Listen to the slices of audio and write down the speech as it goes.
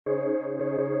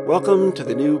Welcome to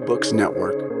the New Books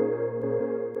Network.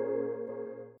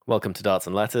 Welcome to Darts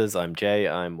and Letters. I'm Jay.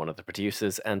 I'm one of the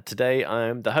producers, and today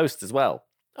I'm the host as well.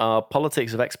 Our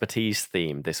Politics of Expertise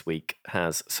theme this week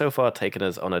has so far taken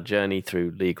us on a journey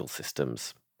through legal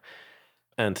systems.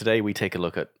 And today we take a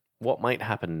look at what might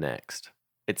happen next.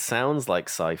 It sounds like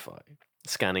sci-fi,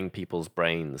 scanning people's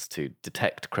brains to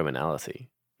detect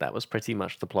criminality. That was pretty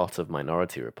much the plot of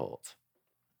Minority Report.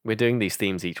 We're doing these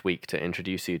themes each week to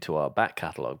introduce you to our back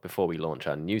catalogue before we launch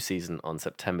our new season on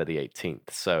September the 18th.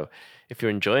 So if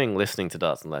you're enjoying listening to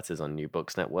Darts and Letters on New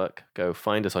Books Network, go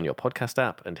find us on your podcast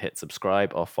app and hit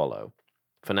subscribe or follow.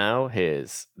 For now,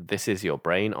 here's This Is Your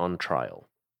Brain on Trial.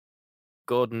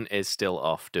 Gordon is still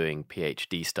off doing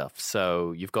PhD stuff,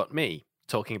 so you've got me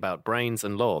talking about brains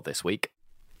and law this week.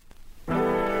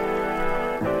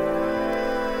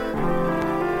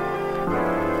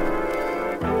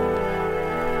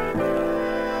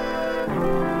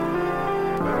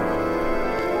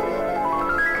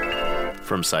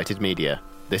 From Cited Media,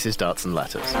 this is Darts and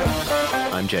Letters.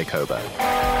 I'm Jay Coburn.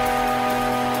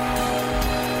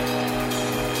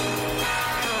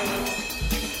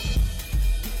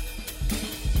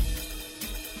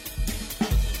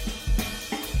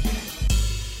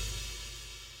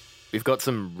 We've got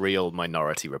some real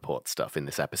Minority Report stuff in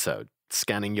this episode,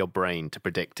 scanning your brain to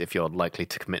predict if you're likely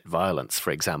to commit violence,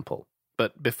 for example.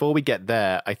 But before we get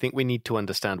there, I think we need to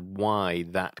understand why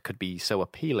that could be so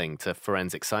appealing to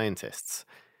forensic scientists.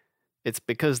 It's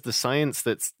because the science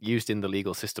that's used in the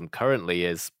legal system currently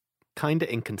is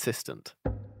kinda inconsistent.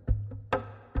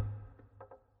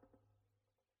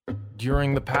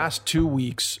 During the past 2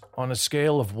 weeks, on a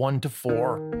scale of 1 to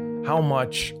 4, how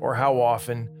much or how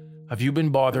often have you been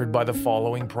bothered by the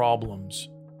following problems?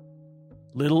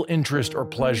 Little interest or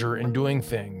pleasure in doing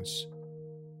things.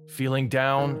 Feeling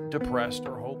down, depressed,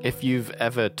 or hopeless. If you've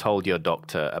ever told your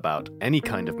doctor about any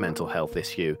kind of mental health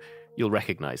issue, you'll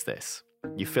recognize this.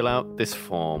 You fill out this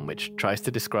form which tries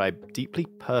to describe deeply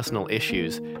personal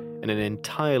issues in an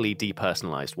entirely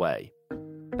depersonalized way.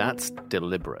 That's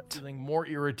deliberate. Feeling more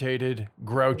irritated,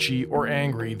 grouchy, or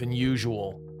angry than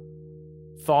usual.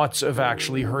 Thoughts of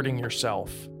actually hurting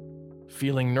yourself.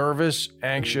 Feeling nervous,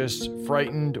 anxious,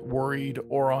 frightened, worried,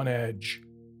 or on edge.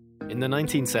 In the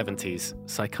 1970s,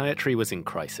 psychiatry was in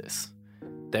crisis.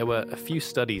 There were a few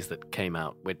studies that came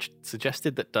out which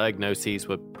suggested that diagnoses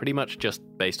were pretty much just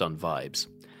based on vibes.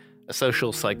 A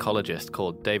social psychologist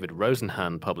called David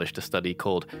Rosenhan published a study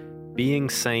called Being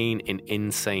Sane in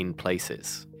Insane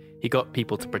Places. He got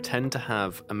people to pretend to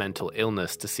have a mental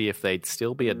illness to see if they'd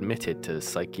still be admitted to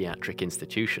psychiatric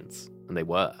institutions, and they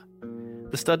were.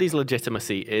 The study's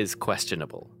legitimacy is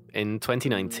questionable. In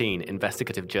 2019,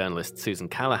 investigative journalist Susan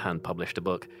Callahan published a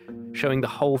book showing the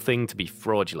whole thing to be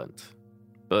fraudulent.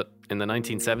 But in the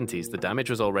 1970s, the damage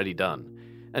was already done.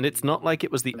 And it's not like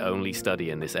it was the only study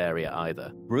in this area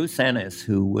either. Bruce Ennis,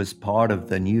 who was part of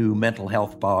the new mental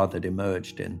health bar that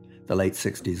emerged in the late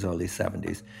 60s, early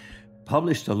 70s,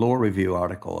 published a law review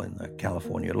article in the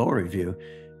California Law Review,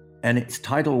 and its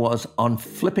title was On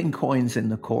Flipping Coins in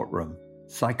the Courtroom,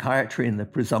 Psychiatry and the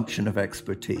Presumption of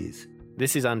Expertise.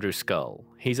 This is Andrew Scull.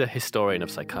 He's a historian of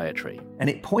psychiatry. And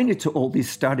it pointed to all these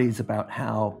studies about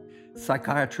how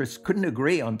psychiatrists couldn't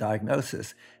agree on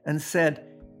diagnosis and said,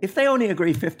 if they only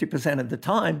agree 50% of the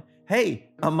time, hey,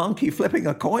 a monkey flipping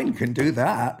a coin can do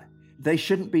that. They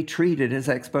shouldn't be treated as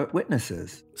expert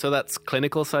witnesses. So that's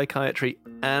clinical psychiatry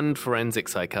and forensic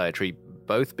psychiatry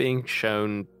both being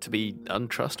shown to be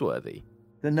untrustworthy.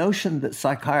 The notion that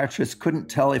psychiatrists couldn't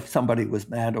tell if somebody was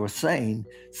mad or sane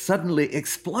suddenly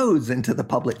explodes into the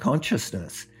public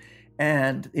consciousness.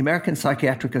 And the American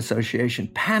Psychiatric Association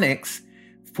panics,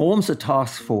 forms a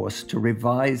task force to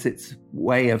revise its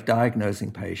way of diagnosing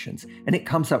patients, and it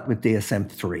comes up with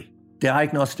DSM-3,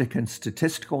 Diagnostic and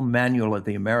Statistical Manual of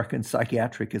the American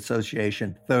Psychiatric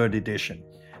Association, 3rd edition.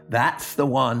 That's the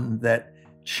one that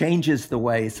changes the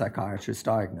way psychiatrists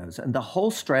diagnose. And the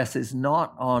whole stress is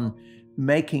not on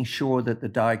making sure that the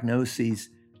diagnoses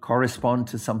correspond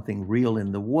to something real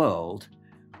in the world.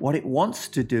 What it wants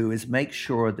to do is make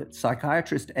sure that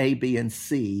psychiatrist A, B, and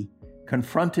C,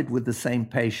 confronted with the same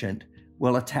patient,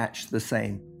 will attach the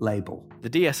same label. The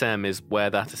DSM is where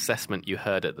that assessment you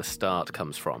heard at the start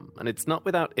comes from, and it's not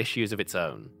without issues of its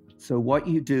own. So what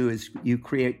you do is you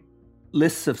create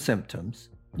lists of symptoms.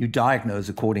 You diagnose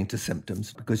according to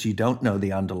symptoms because you don't know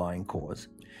the underlying cause.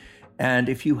 And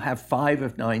if you have 5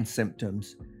 of 9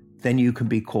 symptoms, then you can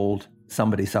be called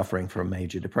somebody suffering from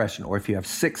major depression. Or if you have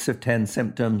 6 of 10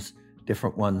 symptoms,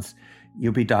 different ones,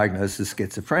 you'll be diagnosed as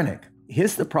schizophrenic.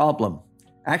 Here's the problem.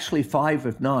 Actually, 5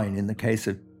 of 9 in the case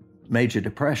of major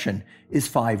depression is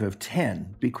 5 of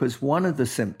 10, because one of the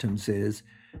symptoms is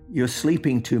you're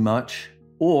sleeping too much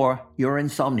or you're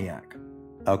insomniac.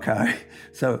 Okay,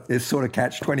 so it's sort of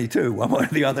catch-22, one way or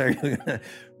the other.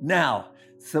 Now,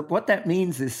 so what that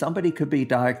means is somebody could be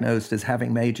diagnosed as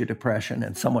having major depression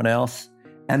and someone else,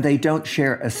 and they don't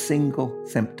share a single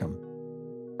symptom.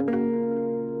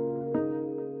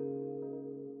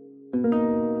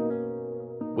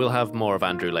 We'll have more of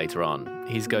Andrew later on.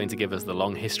 He's going to give us the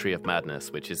long history of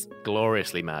madness, which is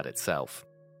gloriously mad itself.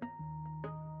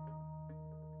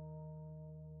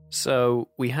 So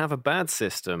we have a bad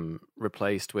system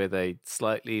replaced with a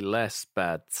slightly less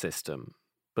bad system.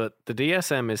 But the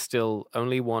DSM is still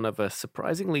only one of a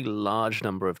surprisingly large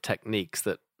number of techniques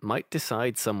that might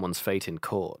decide someone's fate in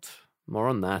court. More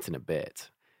on that in a bit.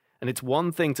 And it's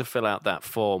one thing to fill out that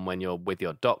form when you're with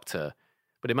your doctor,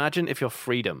 but imagine if your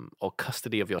freedom or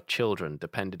custody of your children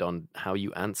depended on how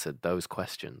you answered those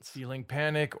questions. Feeling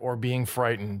panic or being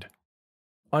frightened.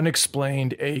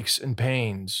 Unexplained aches and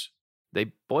pains.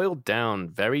 They boiled down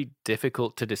very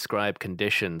difficult to describe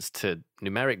conditions to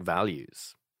numeric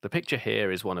values. The picture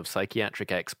here is one of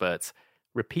psychiatric experts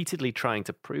repeatedly trying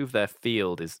to prove their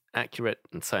field is accurate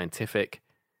and scientific,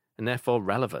 and therefore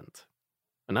relevant.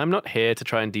 And I'm not here to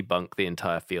try and debunk the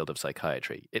entire field of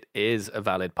psychiatry. It is a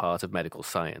valid part of medical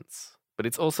science, but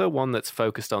it's also one that's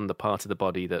focused on the part of the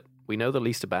body that we know the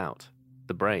least about,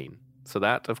 the brain. So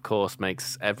that, of course,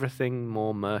 makes everything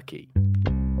more murky.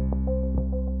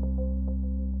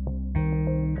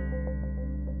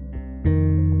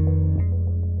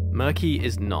 Murky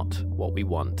is not what we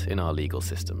want in our legal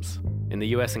systems. In the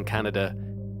US and Canada,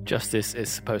 justice is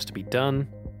supposed to be done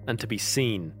and to be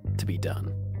seen to be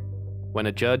done. When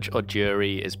a judge or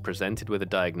jury is presented with a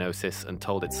diagnosis and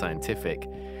told it's scientific,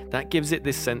 that gives it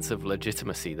this sense of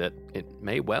legitimacy that it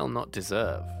may well not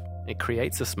deserve. It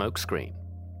creates a smokescreen.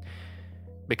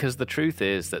 Because the truth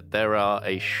is that there are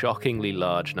a shockingly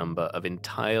large number of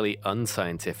entirely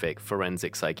unscientific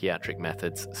forensic psychiatric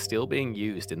methods still being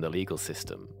used in the legal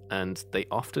system, and they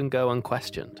often go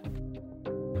unquestioned.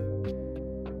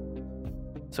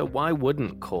 So why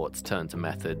wouldn't courts turn to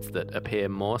methods that appear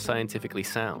more scientifically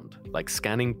sound, like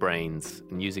scanning brains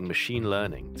and using machine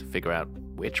learning to figure out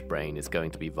which brain is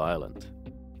going to be violent?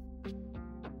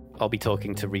 I'll be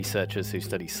talking to researchers who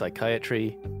study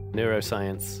psychiatry,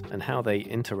 neuroscience, and how they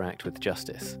interact with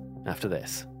justice after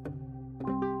this.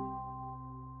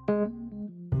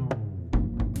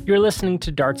 You're listening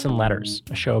to Darts and Letters,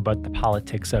 a show about the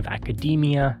politics of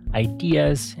academia,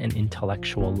 ideas, and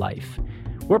intellectual life.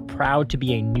 We're proud to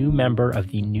be a new member of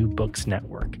the New Books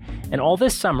Network, and all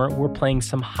this summer we're playing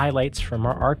some highlights from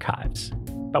our archives.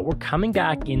 But we're coming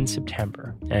back in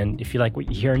September, and if you like what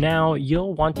you hear now,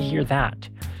 you'll want to hear that.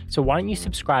 So why don't you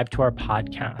subscribe to our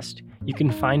podcast? You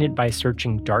can find it by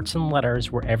searching Darts and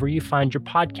Letters wherever you find your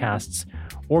podcasts,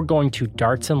 or going to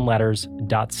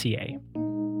dartsandletters.ca.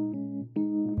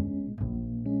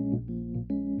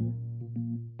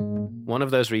 One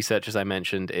of those researchers I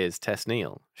mentioned is Tess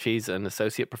Neal. She's an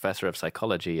associate professor of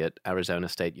psychology at Arizona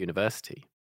State University.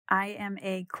 I am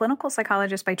a clinical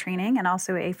psychologist by training and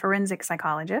also a forensic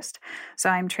psychologist. So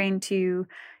I'm trained to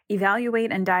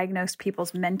evaluate and diagnose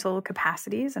people's mental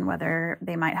capacities and whether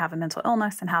they might have a mental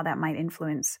illness and how that might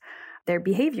influence their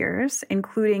behaviors,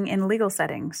 including in legal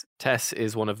settings. Tess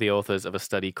is one of the authors of a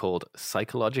study called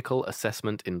Psychological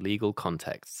Assessment in Legal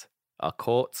Contexts: Are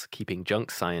Courts Keeping Junk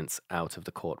Science Out of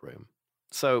the Courtroom?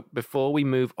 So before we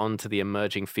move on to the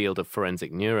emerging field of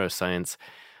forensic neuroscience,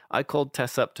 I called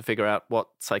Tess up to figure out what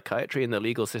psychiatry in the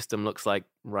legal system looks like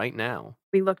right now.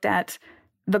 We looked at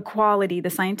the quality, the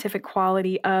scientific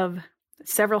quality of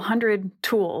several hundred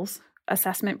tools,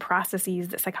 assessment processes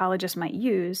that psychologists might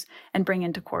use and bring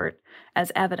into court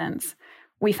as evidence.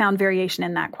 We found variation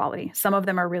in that quality. Some of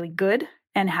them are really good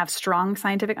and have strong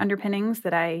scientific underpinnings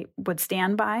that I would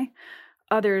stand by.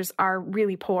 Others are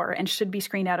really poor and should be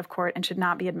screened out of court and should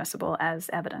not be admissible as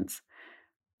evidence.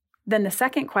 Then the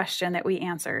second question that we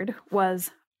answered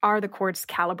was, are the courts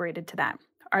calibrated to that?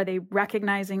 Are they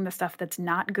recognizing the stuff that's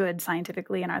not good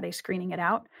scientifically, and are they screening it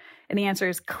out? And the answer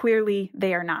is clearly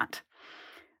they are not.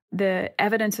 The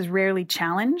evidence is rarely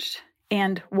challenged,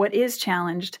 and what is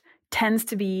challenged tends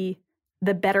to be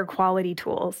the better quality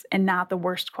tools and not the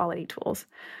worst quality tools.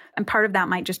 And part of that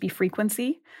might just be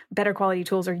frequency. Better quality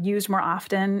tools are used more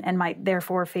often and might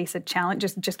therefore face a challenge.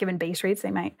 Just given base rates,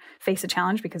 they might face a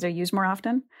challenge because they're used more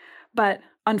often. But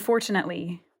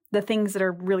unfortunately, the things that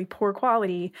are really poor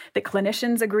quality, that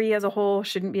clinicians agree as a whole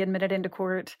shouldn't be admitted into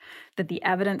court, that the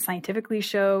evidence scientifically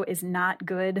show is not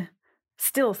good,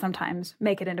 still sometimes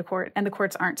make it into court, and the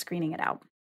courts aren't screening it out.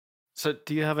 So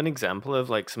do you have an example of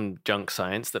like some junk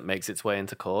science that makes its way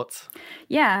into courts?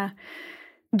 Yeah.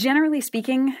 Generally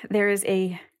speaking, there is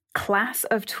a class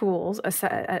of tools,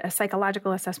 a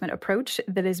psychological assessment approach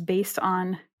that is based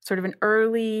on sort of an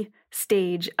early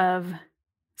stage of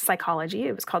psychology.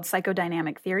 It was called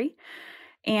psychodynamic theory.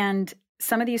 And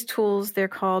some of these tools, they're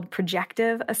called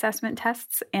projective assessment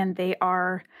tests. And they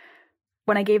are,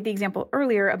 when I gave the example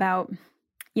earlier about,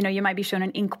 you might be shown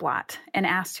an ink blot and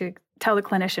asked to tell the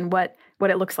clinician what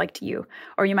it looks like to you.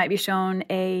 Or you might be shown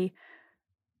a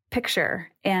picture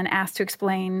and asked to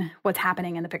explain what's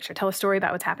happening in the picture, tell a story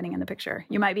about what's happening in the picture.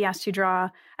 You might be asked to draw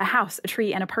a house, a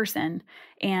tree, and a person.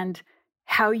 And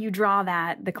how you draw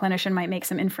that, the clinician might make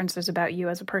some inferences about you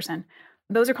as a person.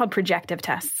 Those are called projective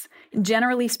tests.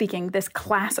 Generally speaking, this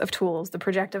class of tools, the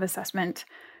projective assessment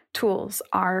tools,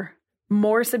 are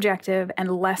more subjective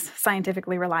and less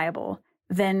scientifically reliable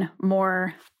than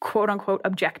more quote-unquote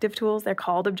objective tools. They're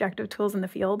called objective tools in the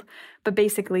field, but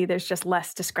basically there's just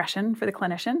less discretion for the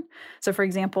clinician. So for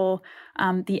example,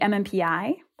 the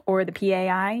MMPI or the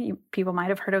PAI, people might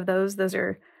have heard of those. These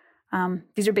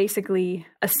are basically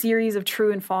a series of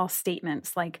true and false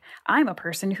statements, like, I'm a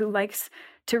person who likes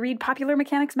to read Popular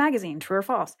Mechanics magazine, true or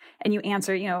false. And you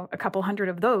answer, a couple hundred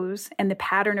of those, and the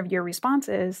pattern of your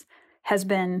responses has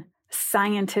been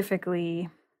scientifically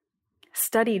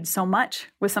studied so much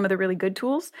with some of the really good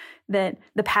tools that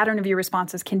the pattern of your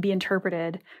responses can be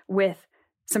interpreted with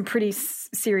some pretty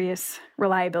serious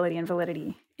reliability and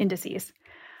validity indices.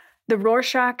 The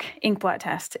Rorschach inkblot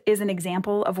test is an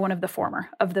example of one of the former,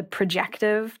 of the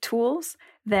projective tools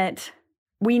that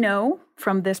we know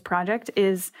from this project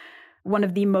is one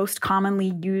of the most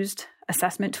commonly used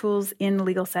assessment tools in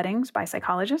legal settings by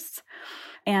psychologists.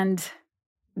 And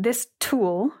this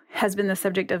tool has been the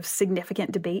subject of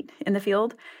significant debate in the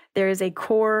field. There is a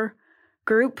core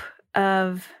group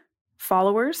of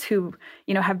followers who,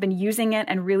 have been using it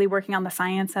and really working on the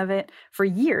science of it for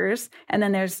years. And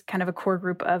then there's kind of a core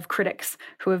group of critics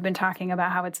who have been talking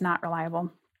about how it's not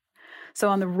reliable. So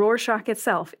on the Rorschach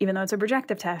itself, even though it's a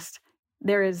projective test,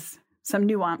 there is some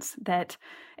nuance that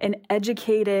an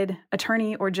educated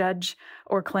attorney or judge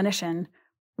or clinician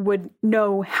would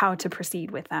know how to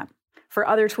proceed with that. For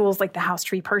other tools like the house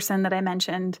tree person that I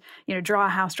mentioned, draw a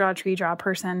house, draw a tree, draw a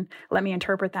person, let me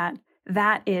interpret that.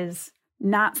 That is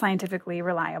not scientifically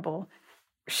reliable,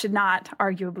 should not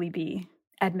arguably be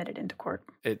admitted into court.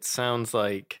 It sounds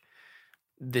like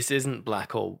this isn't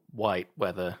black or white,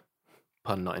 whether,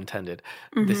 pun not intended,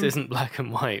 this isn't black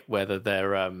and white, whether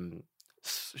they're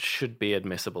should be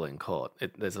admissible in court.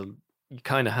 You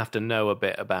kind of have to know a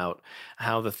bit about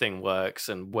how the thing works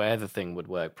and where the thing would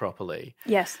work properly.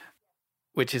 Yes.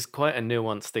 Which is quite a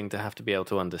nuanced thing to have to be able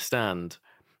to understand.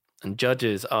 And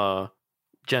judges are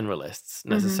generalists,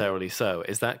 necessarily so.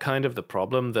 Is that kind of the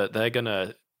problem, that they're going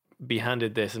to be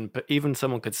handed this, and even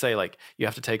someone could say, like, you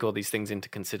have to take all these things into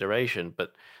consideration,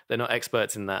 but they're not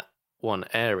experts in that one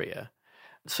area.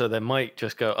 So they might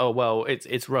just go, oh, well,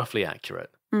 it's roughly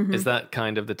accurate. Is that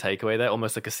kind of the takeaway there?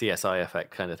 Almost like a CSI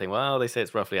effect kind of thing. Well, they say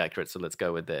it's roughly accurate, so let's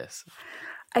go with this.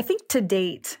 I think to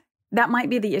date, that might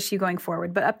be the issue going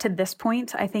forward. But up to this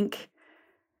point, I think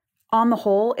on the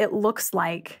whole, it looks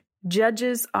like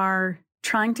judges are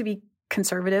trying to be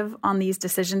conservative on these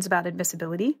decisions about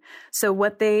admissibility. So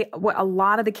what a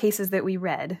lot of the cases that we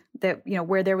read, that,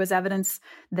 where there was evidence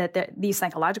that these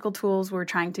psychological tools were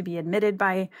trying to be admitted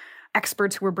by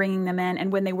experts who were bringing them in,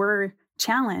 and when they were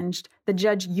challenged, the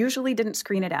judge usually didn't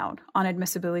screen it out on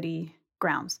admissibility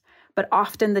grounds. But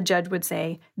often the judge would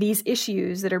say, these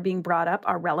issues that are being brought up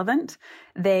are relevant.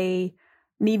 They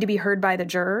need to be heard by the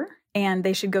juror, and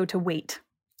they should go to weight.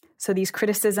 So these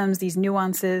criticisms, these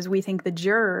nuances, we think the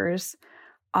jurors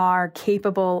are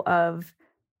capable of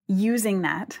using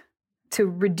that to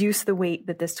reduce the weight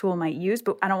that this tool might use.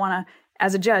 But I don't want to,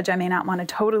 as a judge, I may not want to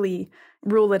totally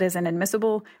rule it as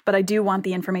inadmissible, but I do want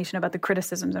the information about the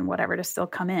criticisms and whatever to still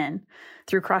come in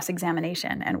through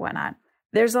cross-examination and whatnot.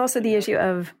 There's also the issue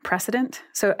of precedent.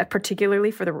 So particularly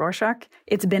for the Rorschach,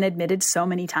 it's been admitted so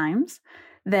many times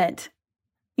that,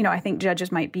 I think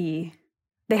judges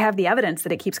they have the evidence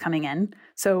that it keeps coming in.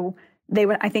 So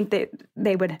I think that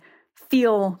they would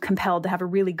feel compelled to have a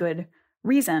really good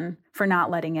reason for not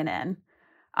letting it in.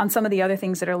 On some of the other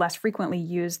things that are less frequently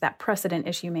used, that precedent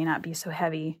issue may not be so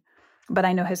heavy. But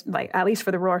I know at least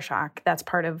for the Rorschach, that's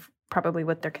part of probably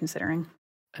what they're considering.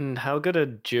 And how good are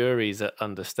juries at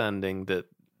understanding that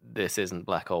this isn't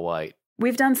black or white?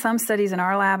 We've done some studies in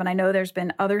our lab, and I know there's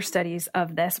been other studies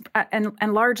of this.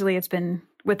 And largely it's been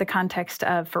with the context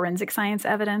of forensic science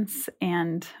evidence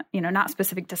and, not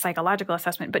specific to psychological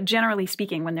assessment. But generally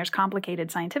speaking, when there's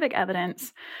complicated scientific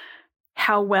evidence,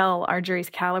 how well are jurors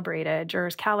calibrated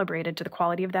to the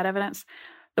quality of that evidence.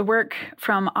 The work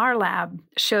from our lab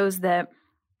shows that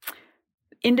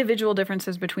individual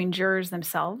differences between jurors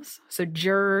themselves, so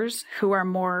jurors who are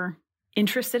more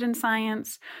interested in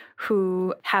science,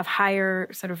 who have higher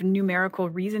sort of numerical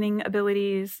reasoning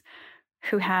abilities,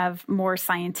 who have more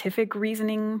scientific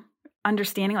reasoning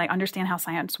understanding, like understand how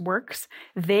science works,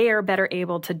 they are better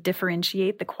able to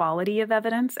differentiate the quality of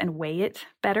evidence and weigh it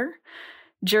better.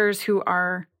 Jurors who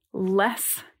are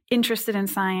less interested in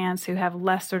science, who have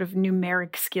less sort of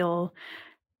numeric skill,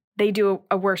 they do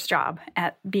a worse job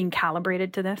at being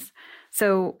calibrated to this.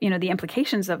 So, the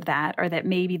implications of that are that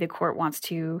maybe the court wants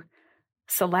to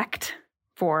select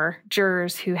for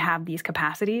jurors who have these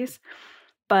capacities.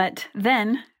 But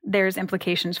then there's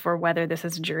implications for whether this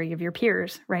is a jury of your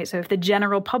peers, right? So if the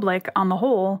general public on the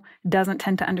whole doesn't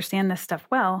tend to understand this stuff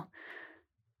well,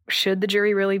 should the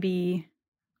jury really be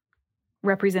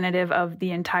representative of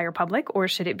the entire public, or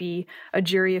should it be a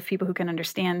jury of people who can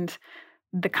understand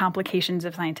the complications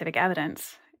of scientific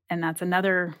evidence? And that's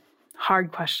another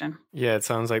hard question. Yeah, it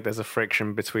sounds like there's a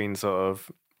friction between sort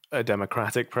of a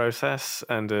democratic process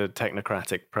and a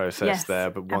technocratic process there,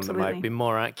 but one absolutely. that might be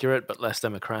more accurate but less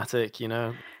democratic,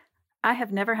 I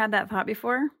have never had that thought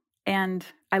before, and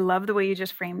I love the way you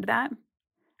just framed that.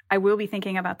 I will be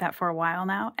thinking about that for a while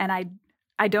now, and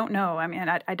I don't know. I mean,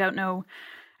 I don't know.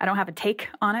 I don't have a take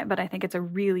on it, but I think it's a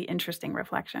really interesting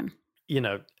reflection.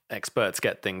 Experts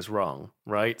get things wrong,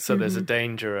 right? So there's a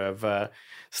danger of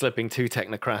slipping too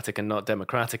technocratic and not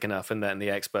democratic enough, and then the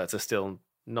experts are still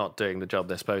not doing the job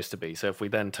they're supposed to be. So if we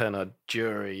then turn our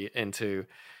jury into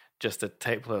just a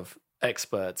table of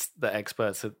experts, the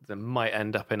experts that might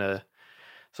end up in a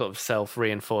sort of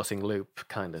self-reinforcing loop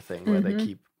kind of thing, where they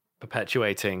keep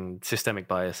perpetuating systemic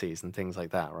biases and things like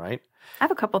that, right? I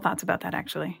have a couple thoughts about that,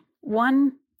 actually.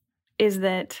 One is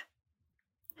that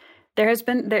there has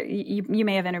been, you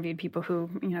may have interviewed people who,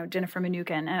 Jennifer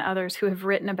Mnookin and others who have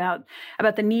written about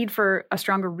the need for a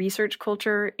stronger research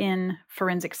culture in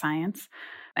forensic science,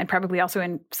 and probably also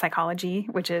in psychology,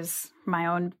 which is my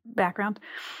own background.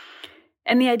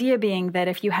 And the idea being that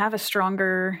if you have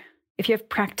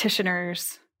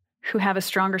practitioners who have a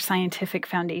stronger scientific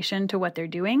foundation to what they're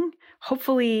doing,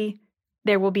 hopefully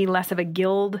there will be less of a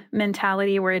guild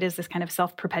mentality where it is this kind of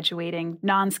self-perpetuating,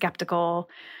 non-skeptical,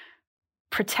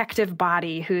 protective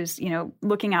body who's,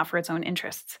 looking out for its own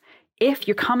interests. If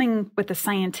you're coming with a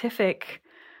scientific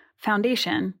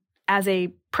foundation as a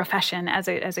profession, as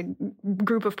a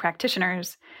group of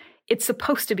practitioners, it's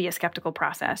supposed to be a skeptical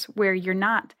process where you're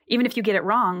not, even if you get it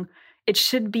wrong, it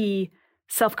should be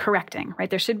self-correcting, right?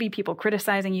 There should be people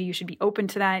criticizing you. You should be open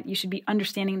to that. You should be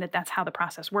understanding that that's how the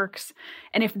process works.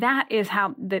 And if that is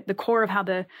how the core of how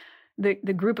the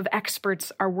group of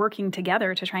experts are working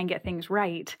together to try and get things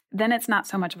right, then it's not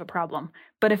so much of a problem.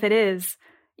 But if it is,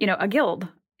 a guild,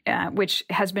 which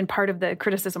has been part of the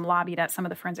criticism lobbied at some of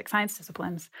the forensic science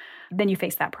disciplines, then you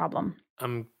face that problem.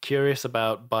 I'm curious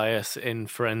about bias in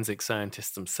forensic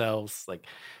scientists themselves, like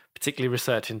particularly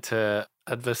research into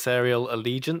adversarial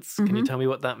allegiance. Can you tell me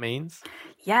what that means?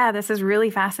 Yeah, this is really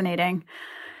fascinating.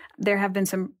 There have been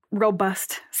some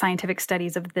robust scientific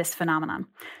studies of this phenomenon.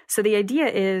 So the idea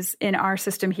is, in our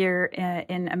system here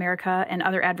in America and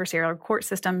other adversarial court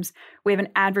systems, we have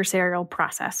an adversarial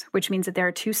process, which means that there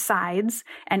are two sides,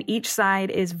 and each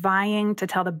side is vying to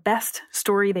tell the best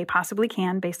story they possibly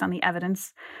can based on the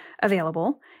evidence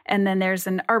available. And then there's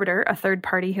an arbiter, a third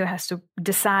party, who has to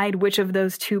decide which of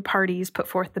those two parties put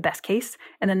forth the best case.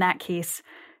 And then that case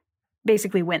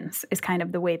basically wins, is kind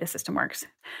of the way the system works.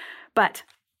 But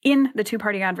in the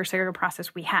two-party adversarial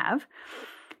process we have,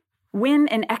 when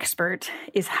an expert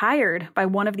is hired by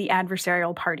one of the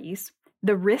adversarial parties,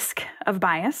 the risk of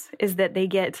bias is that they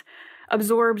get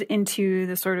absorbed into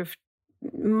the sort of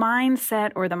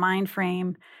mindset or the mind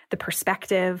frame, the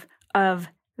perspective of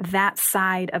that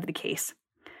side of the case.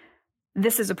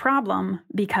 This is a problem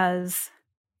because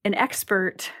an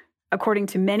expert, according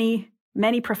to many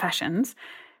professions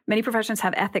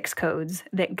have ethics codes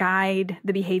that guide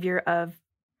the behavior of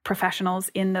professionals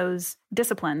in those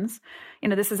disciplines.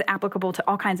 This is applicable to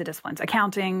all kinds of disciplines: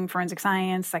 accounting, forensic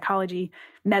science, psychology,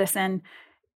 medicine.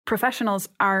 Professionals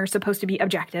are supposed to be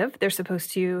objective. They're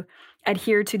supposed to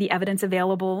adhere to the evidence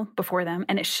available before them,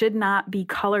 and it should not be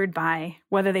colored by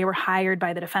whether they were hired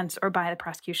by the defense or by the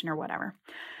prosecution or whatever.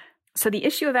 So the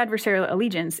issue of adversarial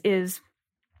allegiance is,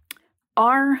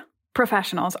 are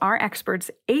professionals, are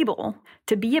experts able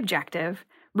to be objective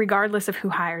regardless of who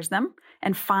hires them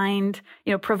and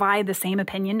provide the same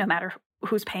opinion no matter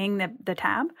who's paying the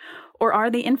tab? Or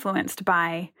are they influenced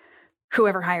by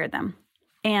whoever hired them?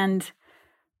 And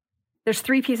There's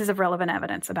 3 pieces of relevant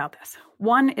evidence about this.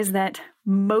 One is that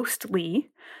mostly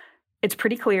it's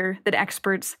pretty clear that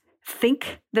experts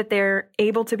think that they're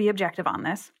able to be objective on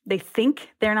this. They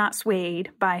think they're not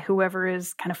swayed by whoever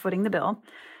is kind of footing the bill,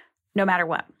 no matter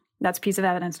what. That's piece of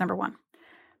evidence number 1.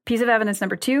 Piece of evidence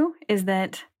number 2 is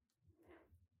that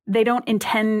they don't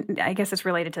intend, I guess it's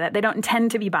related to that, they don't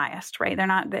intend to be biased, right?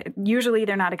 Usually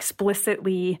they're not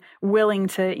explicitly willing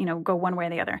to, go one way or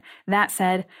the other. That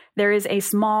said, there is a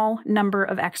small number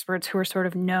of experts who are sort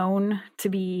of known to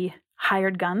be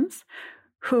hired guns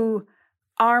who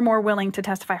are more willing to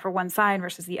testify for one side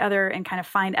versus the other and kind of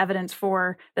find evidence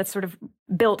for that's sort of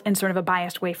built in sort of a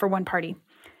biased way for one party.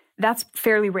 That's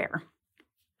fairly rare.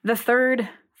 The third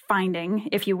finding,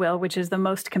 if you will, which is the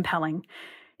most compelling,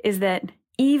 is that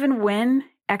even when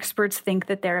experts think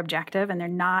that they're objective and they're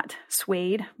not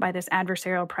swayed by this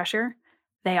adversarial pressure,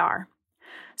 they are.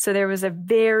 So there was a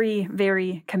very,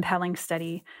 very compelling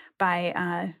study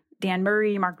by Dan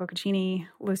Murray, Mark Boccaccini,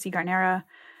 Lucy Garnera,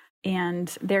 and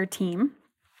their team,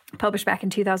 published back in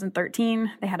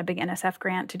 2013. They had a big NSF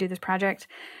grant to do this project.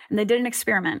 And they did an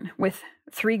experiment with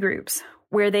 3 groups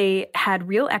where they had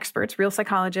real experts, real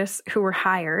psychologists who were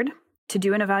hired to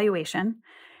do an evaluation.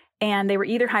 And they were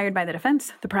either hired by the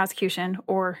defense, the prosecution,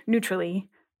 or neutrally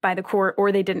by the court,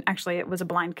 or they didn't actually, it was a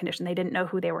blind condition. They didn't know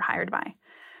who they were hired by.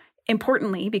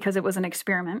 Importantly, because it was an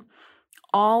experiment,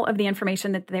 all of the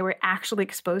information that they were actually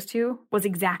exposed to was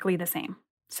exactly the same.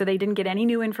 So they didn't get any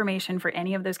new information for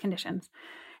any of those conditions.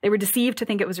 They were deceived to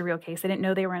think it was a real case. They didn't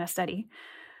know they were in a study.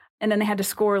 And then they had to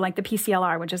score like the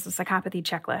PCLR, which is the psychopathy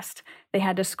checklist. They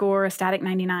had to score a static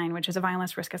 99, which is a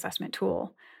violence risk assessment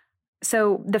tool.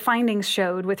 So the findings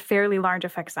showed with fairly large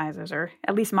effect sizes, or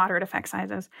at least moderate effect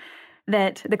sizes,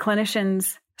 that the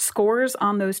clinicians' scores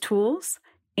on those tools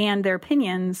and their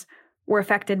opinions were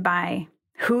affected by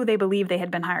who they believed they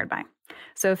had been hired by.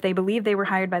 So if they believed they were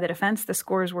hired by the defense, the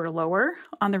scores were lower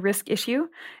on the risk issue.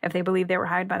 If they believed they were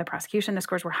hired by the prosecution, the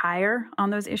scores were higher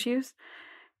on those issues,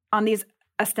 on these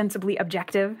ostensibly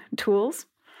objective tools.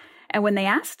 And when they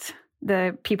asked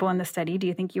the people in the study, do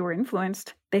you think you were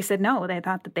influenced? They said no, they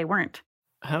thought that they weren't.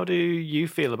 How do you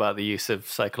feel about the use of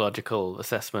psychological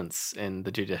assessments in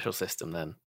the judicial system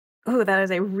then? Oh, that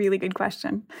is a really good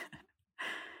question.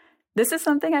 This is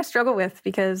something I struggle with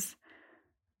because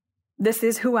this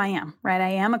is who I am, right?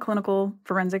 I am a clinical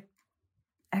forensic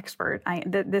expert.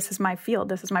 This is my field.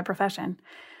 This is my profession.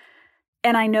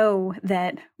 And I know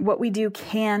that what we do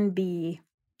can be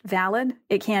valid.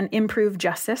 It can improve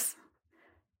justice.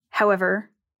 However,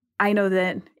 I know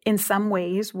that in some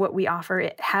ways what we offer,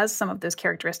 it has some of those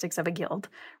characteristics of a guild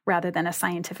rather than a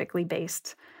scientifically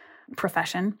based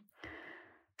profession.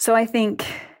 So I think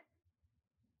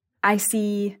I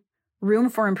see room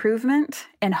for improvement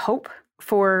and hope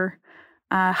for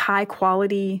a high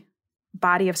quality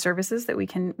body of services that we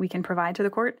can provide to the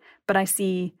court. But I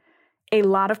see a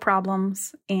lot of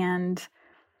problems and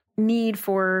need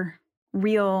for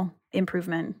real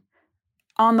improvement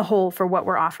on the whole for what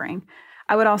we're offering.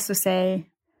 I would also say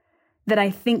that I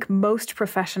think most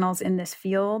professionals in this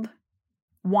field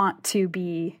want to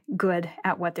be good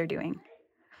at what they're doing.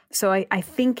 So I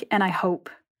think and I hope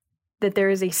that there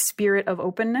is a spirit of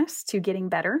openness to getting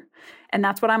better. And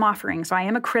that's what I'm offering. So I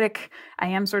am a critic. I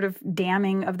am sort of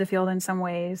damning of the field in some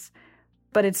ways,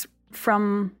 but it's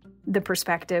from the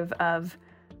perspective of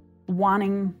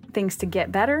wanting things to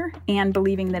get better and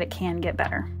believing that it can get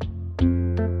better.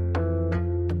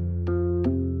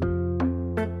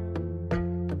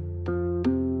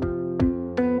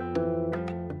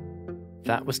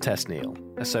 That was Tess Neal,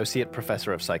 Associate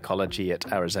Professor of Psychology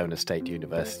at Arizona State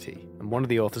University, and one of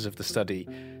the authors of the study,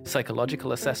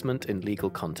 Psychological Assessment in Legal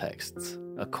Contexts,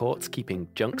 Are Courts Keeping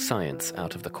Junk Science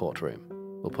Out of the Courtroom?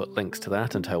 We'll put links to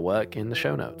that and her work in the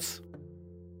show notes.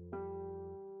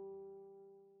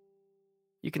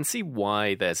 You can see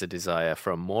why there's a desire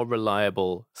for a more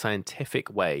reliable,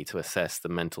 scientific way to assess the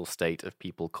mental state of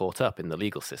people caught up in the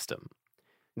legal system.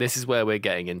 This is where we're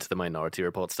getting into the Minority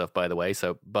Report stuff, by the way,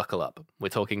 so buckle up. We're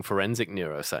talking forensic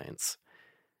neuroscience.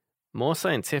 More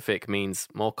scientific means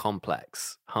more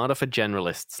complex, harder for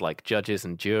generalists like judges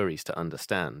and juries to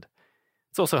understand.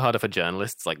 It's also harder for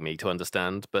journalists like me to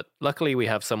understand, but luckily we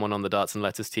have someone on the Darts and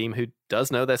Letters team who does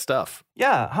know their stuff.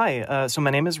 Yeah, hi. So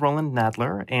my name is Roland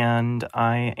Nadler, and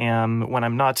I am, when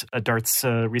I'm not a Darts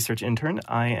research intern,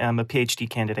 I am a PhD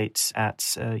candidate at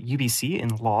UBC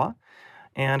in law.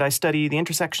 And I study the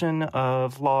intersection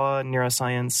of law,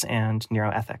 neuroscience, and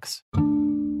neuroethics.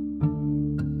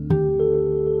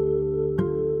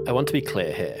 I want to be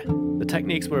clear here. The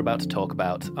techniques we're about to talk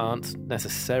about aren't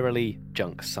necessarily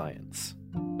junk science.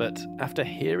 But after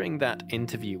hearing that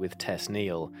interview with Tess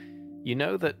Neal, You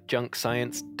know that junk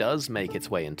science does make its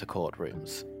way into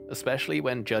courtrooms, especially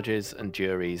when judges and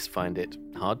juries find it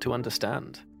hard to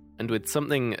understand. And with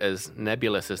something as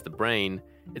nebulous as the brain,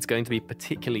 it's going to be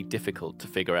particularly difficult to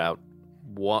figure out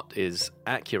what is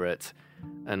accurate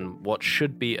and what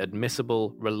should be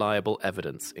admissible, reliable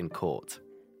evidence in court.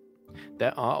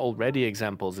 There are already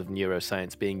examples of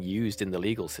neuroscience being used in the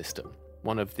legal system.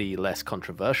 One of the less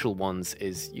controversial ones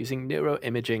is using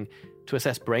neuroimaging to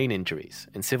assess brain injuries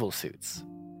in civil suits.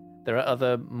 There are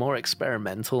other, more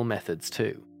experimental methods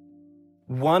too.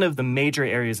 One of the major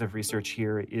areas of research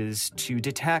here is to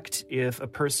detect if a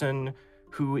person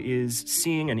who is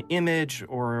seeing an image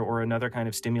or another kind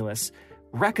of stimulus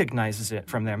recognizes it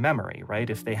from their memory, right?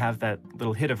 If they have that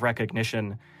little hit of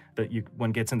recognition that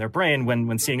one gets in their brain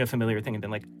when seeing a familiar thing and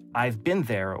being like, I've been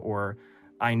there, or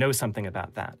I know something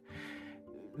about that.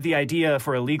 The idea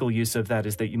for a legal use of that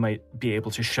is that you might be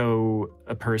able to show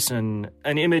a person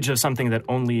an image of something that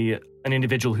only an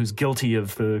individual who's guilty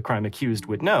of the crime accused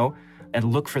would know, and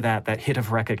look for that hit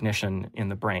of recognition in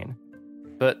the brain.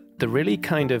 But the really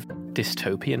kind of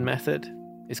dystopian method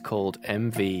is called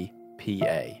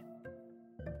MVPA.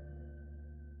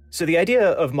 So the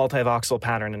idea of multivoxel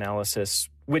pattern analysis,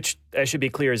 which, I should be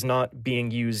clear, is not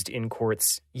being used in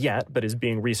courts yet, but is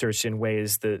being researched in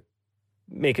ways that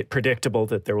make it predictable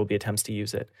that there will be attempts to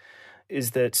use it,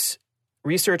 is that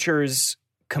researchers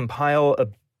compile a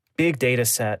big data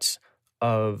set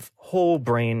of whole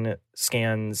brain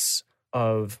scans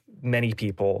of many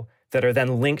people that are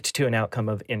then linked to an outcome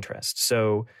of interest.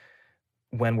 So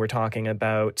when we're talking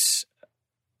about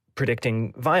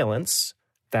predicting violence,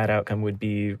 that outcome would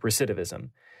be recidivism.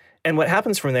 And what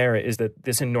happens from there is that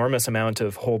this enormous amount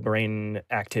of whole brain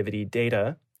activity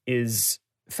data is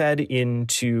fed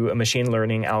into a machine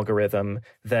learning algorithm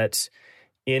that,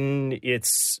 in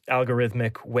its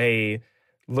algorithmic way,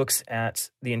 looks at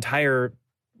the entire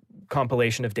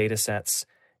compilation of data sets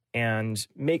and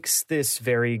makes this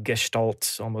very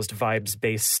gestalt, almost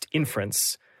vibes-based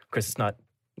inference. Of course,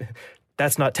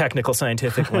 that's not technical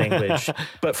scientific language.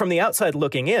 But from the outside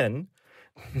looking in,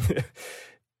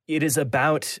 it is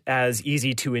about as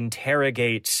easy to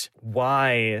interrogate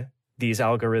why these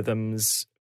algorithms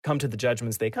come to the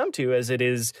judgments they come to as it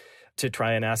is to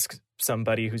try and ask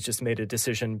somebody who's just made a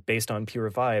decision based on pure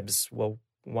vibes, well,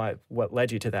 why? What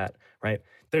led you to that, right?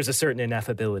 There's a certain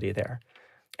ineffability there.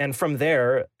 And from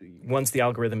there, once the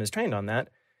algorithm is trained on that,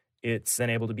 it's then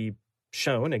able to be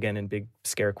shown, again in big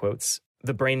scare quotes,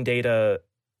 the brain data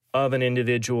of an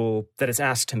individual that it's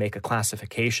asked to make a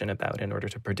classification about in order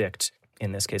to predict,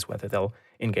 in this case, whether they'll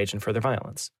engage in further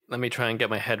violence. Let me try and get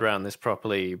my head around this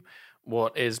properly.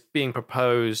 What is being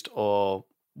proposed, or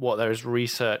what there is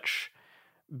research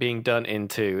being done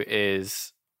into,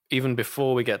 is, even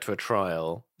before we get to a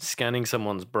trial, scanning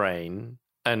someone's brain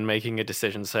and making a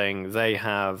decision saying they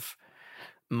have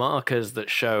markers that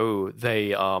show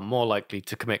they are more likely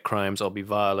to commit crimes or be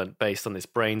violent based on this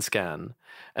brain scan,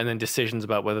 and then decisions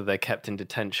about whether they're kept in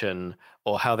detention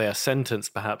or how they are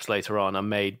sentenced perhaps later on are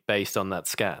made based on that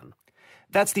scan.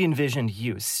 That's the envisioned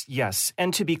use, yes.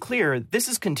 And to be clear, this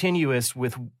is continuous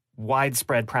with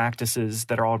widespread practices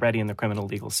that are already in the criminal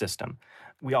legal system.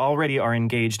 We already are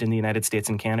engaged in the United States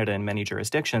and Canada in many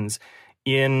jurisdictions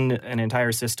in an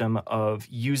entire system of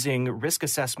using risk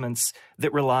assessments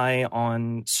that rely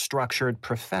on structured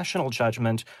professional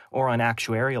judgment or on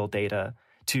actuarial data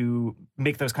to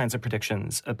make those kinds of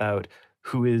predictions about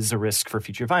who is a risk for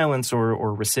future violence or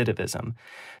recidivism.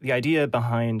 The idea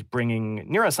behind bringing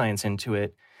neuroscience into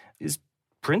it is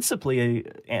principally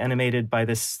animated by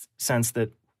this sense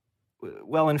that,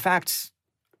 well, in fact,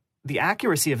 the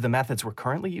accuracy of the methods we're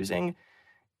currently using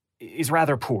is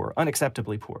rather poor,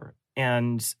 unacceptably poor.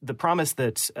 And the promise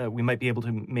that we might be able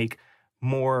to make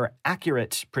more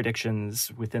accurate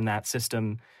predictions within that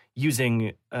system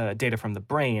using data from the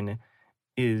brain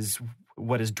is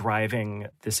what is driving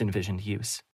this envisioned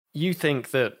use. You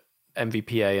think that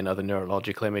MVPA and other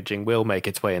neurological imaging will make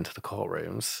its way into the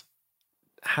courtrooms.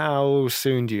 How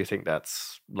soon do you think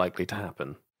that's likely to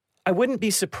happen? I wouldn't be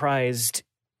surprised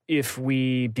if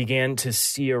we began to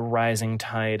see a rising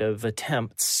tide of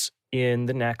attempts in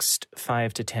the next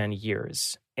 5 to 10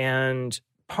 years. And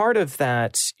part of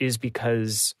that is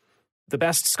because the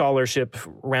best scholarship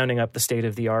rounding up the state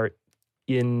of the art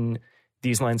in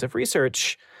these lines of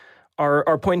research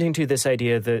are pointing to this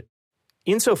idea that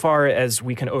insofar as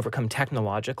we can overcome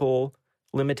technological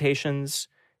limitations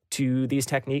to these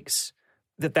techniques,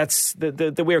 that's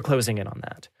we are closing in on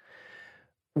that.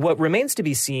 What remains to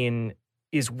be seen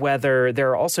is whether there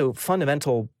are also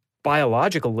fundamental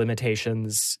biological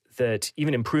limitations that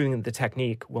even improving the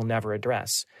technique will never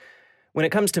address. When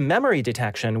it comes to memory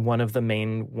detection, one of the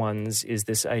main ones is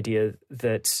this idea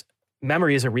that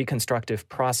memory is a reconstructive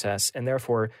process, and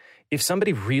therefore, if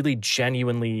somebody really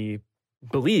genuinely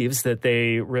believes that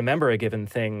they remember a given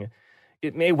thing,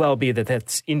 it may well be that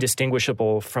that's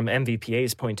indistinguishable from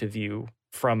MVPA's point of view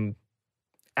from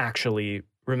actually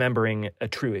remembering a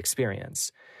true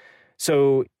experience.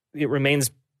 So it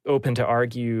remains open to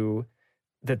argue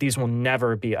that these will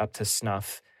never be up to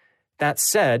snuff. That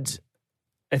said,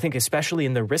 I think especially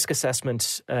in the risk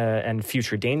assessment and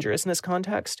future dangerousness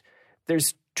context,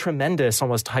 there's tremendous,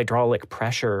 almost hydraulic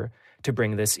pressure to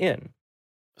bring this in.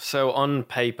 So on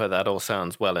paper, that all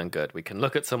sounds well and good. We can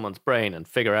look at someone's brain and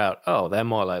figure out, oh, they're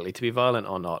more likely to be violent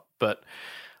or not. But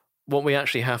what we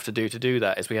actually have to do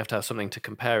that is we have to have something to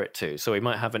compare it to. So we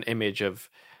might have an image of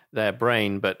their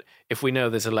brain, but if we know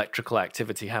there's electrical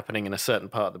activity happening in a certain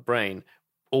part of the brain,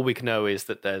 all we can know is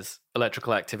that there's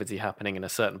electrical activity happening in a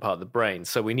certain part of the brain.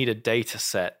 So we need a data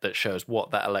set that shows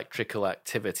what that electrical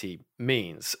activity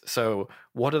means. So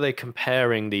what are they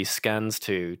comparing these scans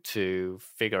to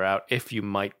figure out if you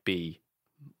might be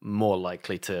more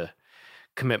likely to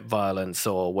commit violence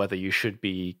or whether you should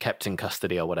be kept in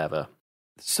custody or whatever?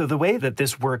 So the way that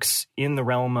this works in the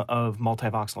realm of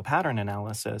multivoxel pattern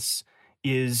analysis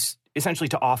is essentially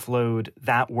to offload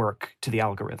that work to the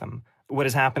algorithm. What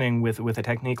is happening with a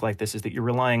technique like this is that you're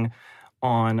relying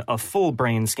on a full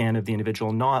brain scan of the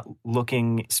individual, not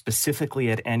looking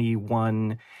specifically at any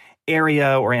one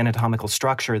area or anatomical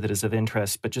structure that is of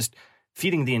interest, but just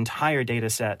feeding the entire data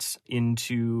set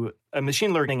into a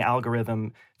machine learning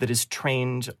algorithm that is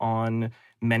trained on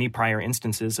many prior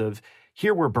instances of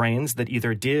here were brains that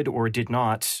either did or did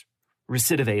not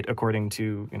recidivate according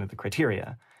to the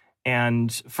criteria. And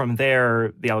from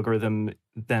there, the algorithm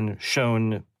then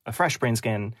shown a fresh brain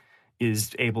scan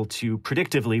is able to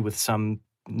predictively, with some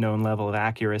known level of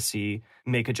accuracy,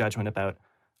 make a judgment about,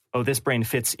 oh, this brain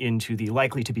fits into the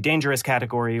likely to be dangerous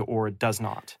category or does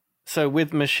not. So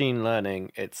with machine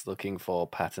learning, it's looking for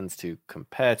patterns to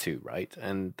compare to, right?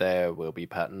 And there will be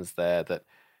patterns there that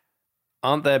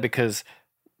aren't there because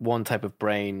one type of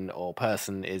brain or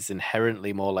person is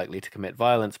inherently more likely to commit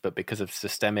violence, but because of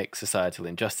systemic societal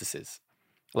injustices.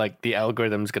 Like the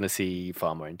algorithm's going to see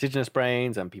far more indigenous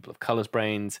brains and people of color's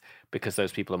brains because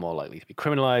those people are more likely to be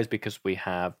criminalized because we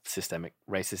have systemic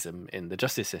racism in the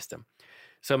justice system.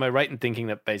 So am I right in thinking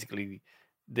that basically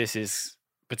this is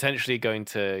potentially going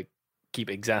to keep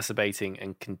exacerbating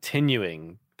and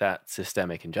continuing that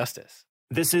systemic injustice?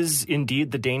 This is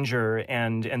indeed the danger,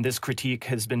 and this critique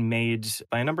has been made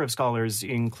by a number of scholars,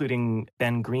 including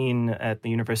Ben Green at the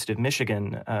University of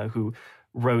Michigan, who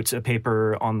wrote a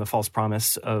paper on the false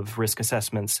promise of risk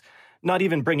assessments, not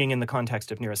even bringing in the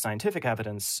context of neuroscientific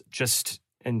evidence, just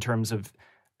in terms of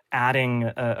adding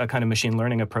a kind of machine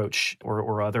learning approach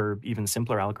or other even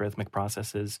simpler algorithmic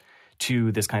processes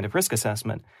to this kind of risk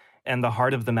assessment. And the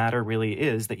heart of the matter really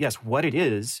is that, yes, what it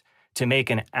is to make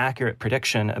an accurate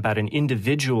prediction about an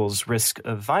individual's risk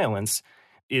of violence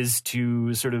is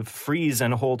to sort of freeze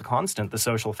and hold constant the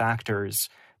social factors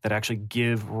that actually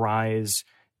give rise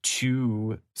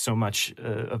to so much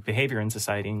of behavior in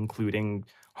society, including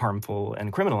harmful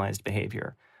and criminalized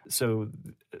behavior. So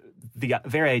the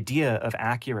very idea of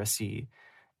accuracy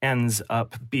ends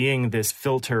up being this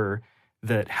filter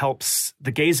that helps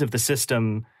the gaze of the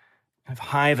system kind of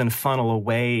hive and funnel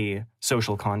away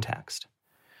social context.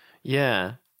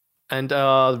 Yeah. And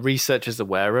are researchers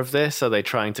aware of this? Are they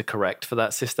trying to correct for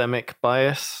that systemic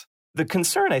bias? The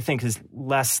concern, I think, is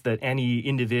less that any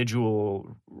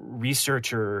individual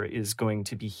researcher is going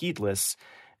to be heedless,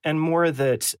 and more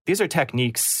that these are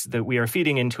techniques that we are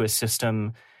feeding into a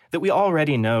system that we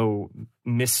already know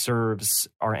misserves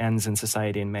our ends in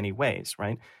society in many ways,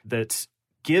 right? That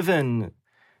given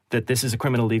that this is a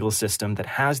criminal legal system that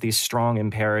has these strong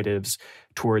imperatives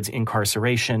towards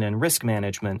incarceration and risk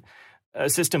management, a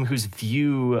system whose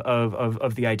view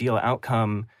of the ideal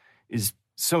outcome is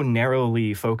so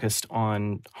narrowly focused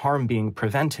on harm being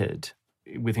prevented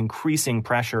with increasing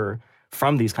pressure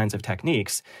from these kinds of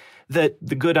techniques, that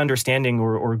the good understanding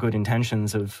or good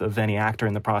intentions of any actor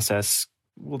in the process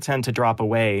will tend to drop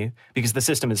away because the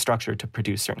system is structured to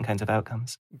produce certain kinds of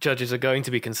outcomes. Judges are going to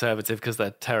be conservative because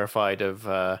they're terrified of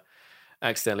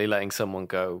accidentally letting someone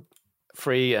go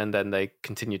free and then they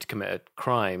continue to commit a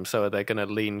crime. So they're going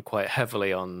to lean quite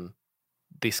heavily on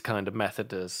this kind of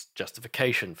method as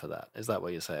justification for that. Is that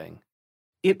what you're saying?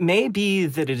 It may be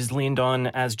that it is leaned on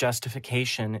as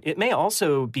justification. It may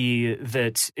also be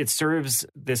that it serves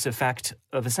this effect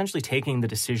of essentially taking the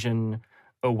decision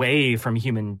away from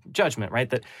human judgment, right?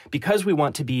 That because we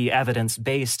want to be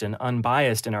evidence-based and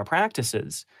unbiased in our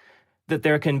practices, that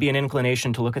there can be an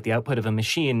inclination to look at the output of a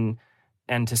machine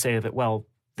and to say that, well,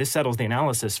 this settles the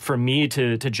analysis. For me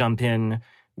to jump in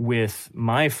with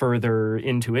my further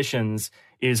intuitions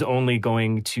is only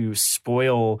going to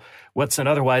spoil what's an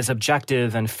otherwise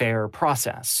objective and fair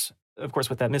process. Of course,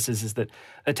 what that misses is that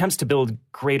attempts to build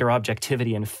greater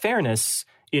objectivity and fairness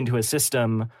into a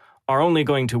system are only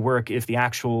going to work if the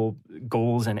actual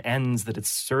goals and ends that it's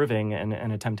serving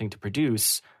and attempting to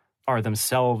produce are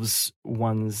themselves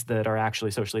ones that are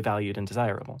actually socially valued and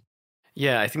desirable.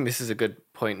 Yeah, I think this is a good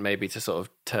point maybe to sort of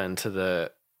turn to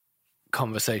the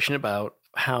conversation about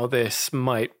how this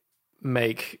might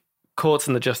make courts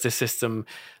and the justice system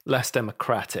less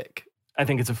democratic. I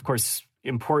think it's, of course,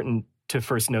 important to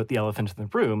first note the elephant in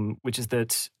the room, which is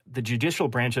that the judicial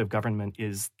branch of government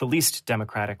is the least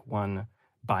democratic one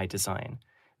by design,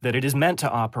 that it is meant to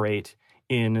operate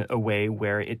in a way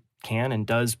where it can and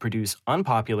does produce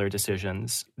unpopular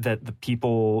decisions that the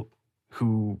people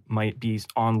who might be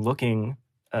onlooking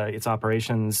its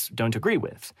operations don't agree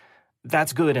with.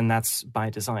 That's good, and that's by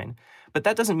design. But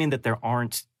that doesn't mean that there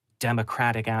aren't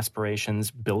democratic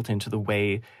aspirations built into the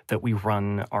way that we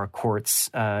run our courts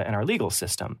and our legal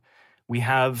system. We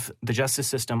have the justice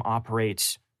system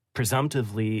operate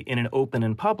presumptively in an open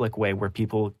and public way where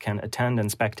people can attend and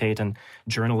spectate and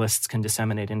journalists can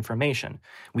disseminate information.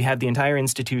 We have the entire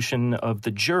institution of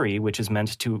the jury, which is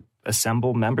meant to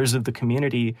assemble members of the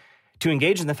community to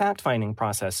engage in the fact-finding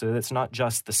process, so that it's not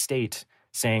just the state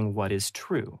saying what is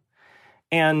true.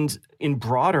 And in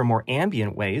broader, more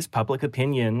ambient ways, public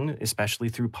opinion, especially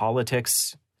through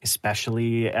politics,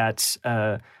 especially at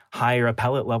higher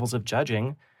appellate levels of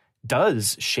judging,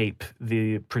 does shape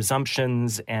the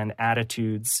presumptions and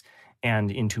attitudes and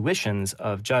intuitions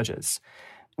of judges.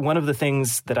 One of the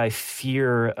things that I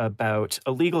fear about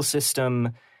a legal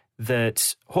system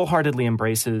that wholeheartedly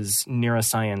embraces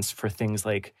neuroscience for things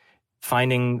like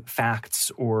finding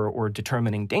facts or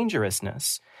determining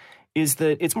dangerousness is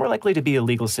that it's more likely to be a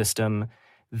legal system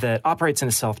that operates in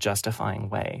a self-justifying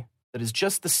way, that is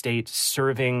just the state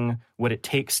serving what it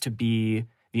takes to be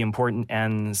the important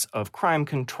ends of crime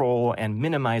control and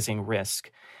minimizing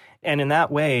risk, and in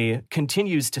that way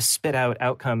continues to spit out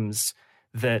outcomes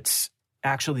that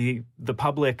actually the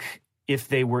public, if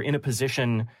they were in a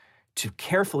position to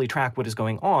carefully track what is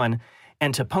going on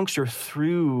and to puncture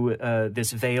through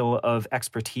this veil of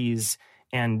expertise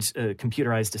and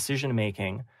computerized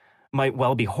decision-making, might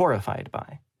well be horrified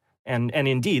by. And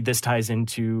indeed, this ties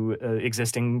into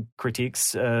existing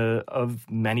critiques of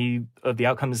many of the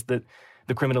outcomes that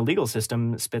the criminal legal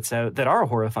system spits out that are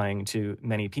horrifying to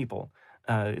many people.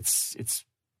 It's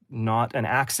not an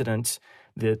accident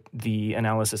that the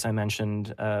analysis I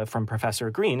mentioned from Professor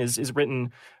Green is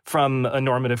written from a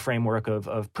normative framework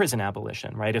of prison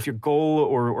abolition, right? If your goal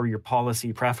or your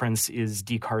policy preference is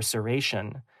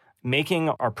decarceration, making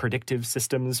our predictive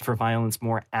systems for violence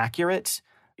more accurate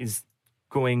is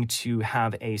going to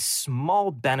have a small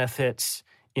benefit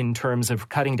in terms of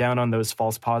cutting down on those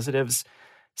false positives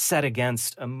set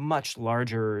against a much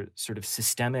larger sort of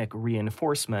systemic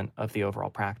reinforcement of the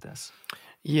overall practice.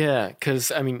 Yeah,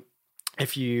 because, I mean,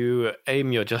 if you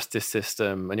aim your justice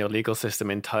system and your legal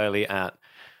system entirely at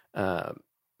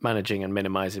managing and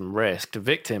minimizing risk to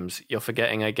victims, you're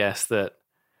forgetting, I guess, that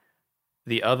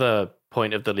the other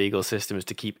point of the legal system is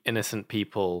to keep innocent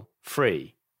people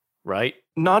free, right?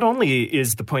 Not only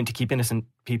is the point to keep innocent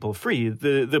people free,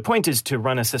 the point is to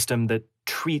run a system that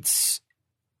treats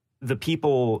the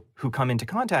people who come into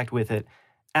contact with it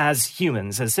as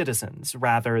humans, as citizens,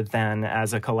 rather than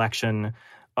as a collection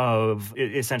of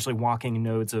essentially walking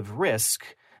nodes of risk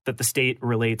that the state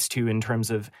relates to in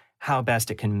terms of how best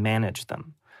it can manage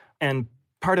them. And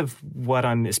part of what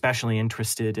I'm especially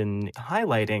interested in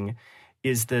highlighting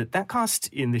is that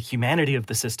cost in the humanity of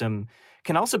the system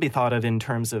can also be thought of in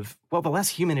terms of, well, the less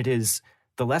human it is,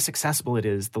 the less accessible it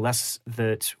is, the less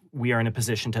that we are in a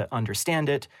position to understand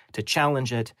it, to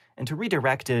challenge it, and to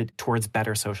redirect it towards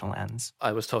better social ends.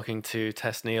 I was talking to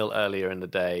Tess Neal earlier in the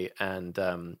day, and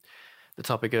the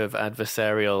topic of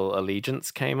adversarial allegiance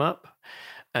came up.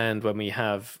 And when we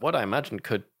have what I imagine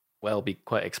could well be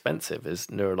quite expensive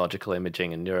is neurological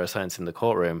imaging and neuroscience in the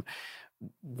courtroom,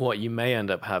 what you may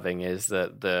end up having is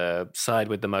that the side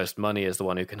with the most money is the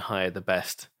one who can hire the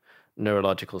best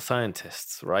neurological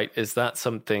scientists, right? Is that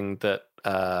something that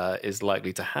is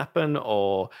likely to happen,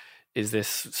 or is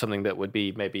this something that would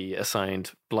be maybe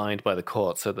assigned blind by the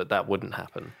court so that wouldn't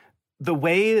happen? The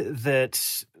way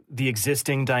that the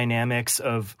existing dynamics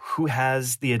of who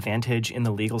has the advantage in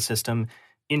the legal system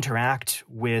interact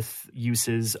with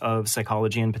uses of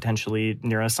psychology and potentially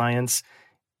neuroscience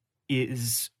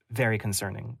is very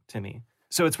concerning to me.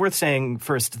 So it's worth saying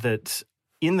first that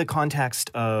in the context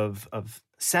of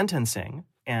sentencing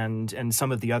and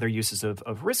some of the other uses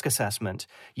of risk assessment,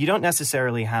 you don't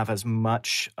necessarily have as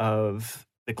much of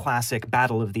the classic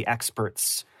battle of the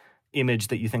experts image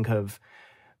that you think of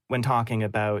when talking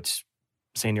about,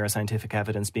 say, neuroscientific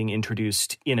evidence being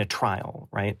introduced in a trial,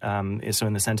 right? So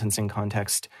in the sentencing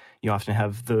context, you often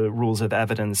have the rules of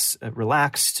evidence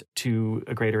relaxed to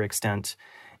a greater extent,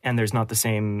 and there's not the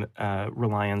same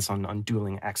reliance on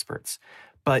dueling experts.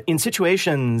 But in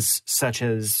situations such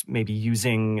as maybe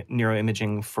using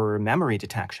neuroimaging for memory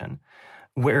detection,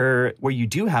 where you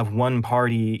do have one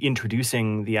party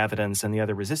introducing the evidence and the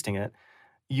other resisting it,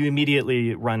 you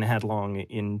immediately run headlong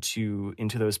into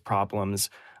those problems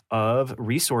of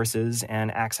resources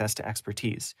and access to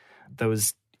expertise.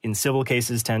 Those in civil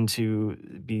cases tend to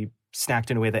be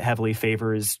stacked in a way that heavily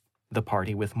favors the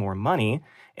party with more money,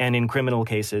 and in criminal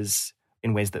cases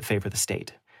in ways that favor the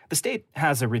state. The state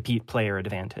has a repeat player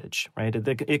advantage, right?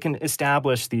 It can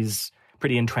establish these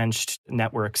pretty entrenched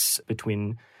networks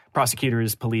between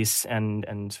prosecutors, police,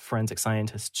 and forensic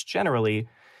scientists generally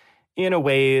in a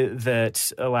way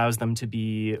that allows them to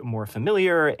be more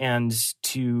familiar and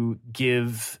to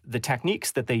give the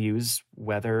techniques that they use,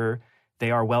 whether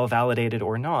they are well validated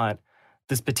or not,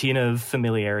 this patina of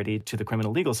familiarity to the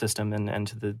criminal legal system and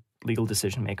to the legal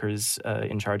decision makers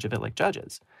in charge of it, like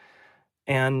judges.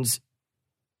 And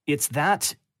it's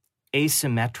that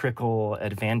asymmetrical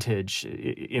advantage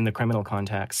in the criminal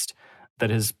context that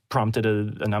has prompted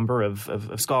a number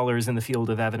of scholars in the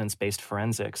field of evidence-based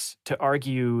forensics to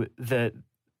argue that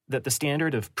the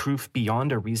standard of proof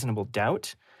beyond a reasonable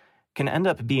doubt can end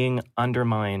up being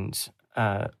undermined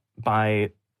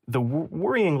by the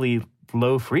worryingly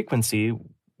low frequency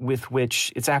with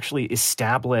which it's actually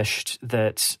established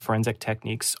that forensic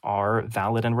techniques are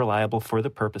valid and reliable for the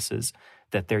purposes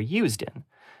that they're used in.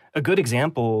 A good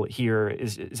example here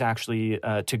is actually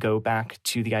to go back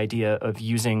to the idea of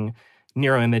using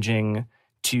neuroimaging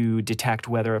to detect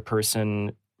whether a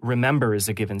person remembers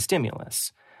a given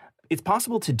stimulus. It's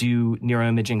possible to do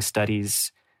neuroimaging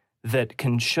studies that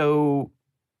can show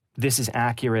this is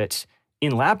accurate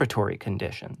in laboratory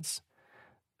conditions.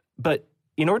 But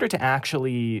in order to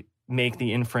actually make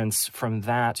the inference from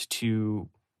that to,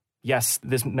 yes,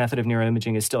 this method of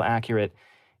neuroimaging is still accurate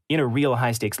in a real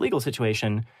high-stakes legal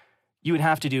situation, you would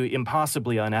have to do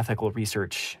impossibly unethical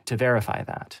research to verify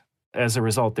that. As a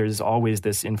result, there's always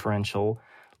this inferential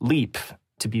leap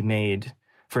to be made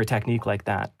for a technique like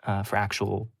that for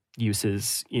actual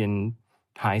uses in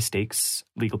high-stakes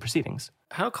legal proceedings.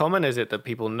 How common is it that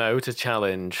people know to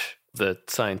challenge the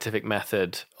scientific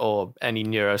method or any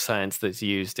neuroscience that's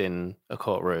used in a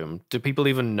courtroom? Do people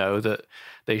even know that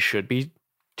they should be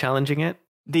challenging it?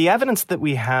 The evidence that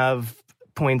we have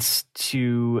points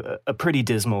to a pretty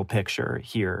dismal picture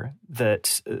here,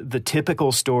 that the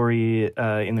typical story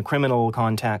in the criminal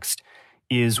context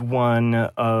is one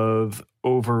of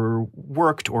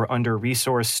overworked or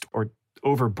under-resourced or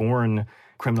overborne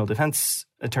criminal defense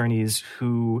attorneys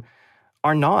who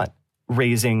are not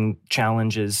raising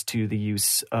challenges to the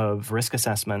use of risk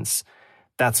assessments.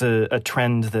 That's a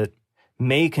trend that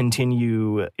may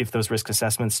continue if those risk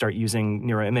assessments start using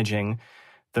neuroimaging,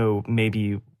 though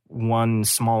maybe one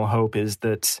small hope is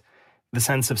that the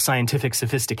sense of scientific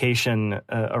sophistication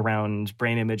around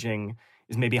brain imaging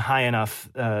is maybe high enough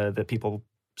that people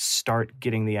start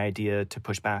getting the idea to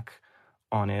push back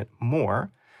on it more.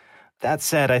 That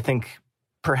said, I think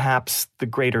perhaps the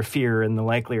greater fear and the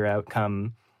likelier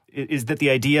outcome is that the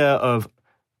idea of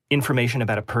information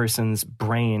about a person's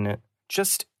brain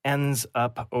just ends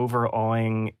up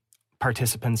overawing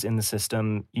participants in the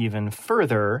system even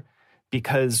further,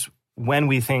 because when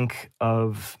we think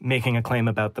of making a claim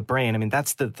about the brain, I mean,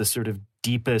 that's the sort of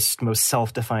deepest, most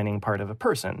self-defining part of a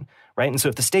person, right? And so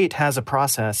if the state has a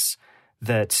process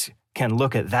that can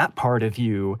look at that part of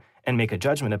you and make a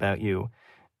judgment about you,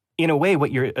 in a way,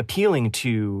 what you're appealing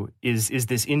to is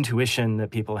this intuition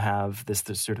that people have, this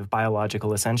sort of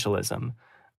biological essentialism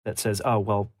that says, oh,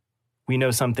 well, we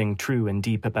know something true and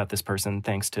deep about this person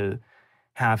thanks to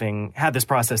having had this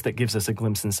process that gives us a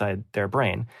glimpse inside their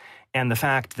brain. And the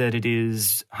fact that it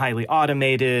is highly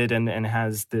automated and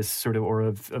has this sort of aura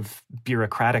of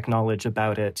bureaucratic knowledge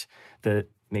about it that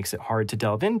makes it hard to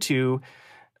delve into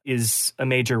is a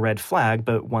major red flag,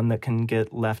 but one that can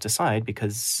get left aside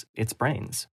because it's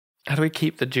brains. How do we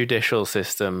keep the judicial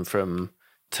system from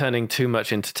turning too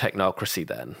much into technocracy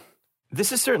then?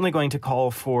 This is certainly going to call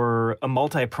for a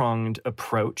multi-pronged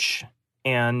approach,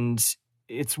 and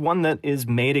it's one that is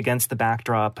made against the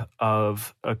backdrop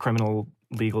of a criminal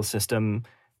legal system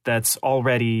that's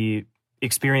already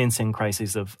experiencing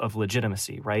crises of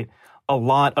legitimacy, right? A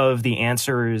lot of the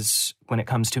answers when it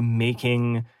comes to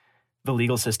making the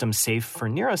legal system safe for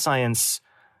neuroscience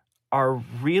are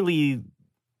really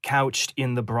couched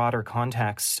in the broader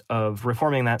context of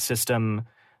reforming that system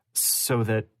so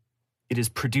that it is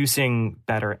producing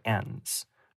better ends.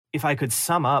 If I could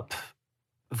sum up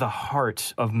the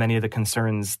heart of many of the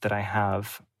concerns that I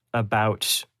have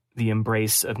about the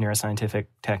embrace of neuroscientific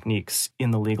techniques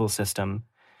in the legal system,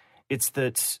 it's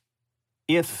that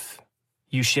if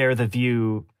you share the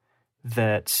view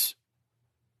that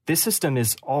this system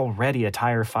is already a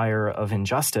tire fire of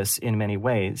injustice in many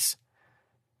ways,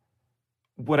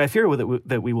 what I fear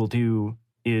that we will do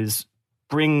is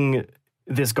bring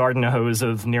this garden hose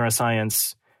of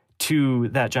neuroscience to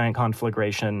that giant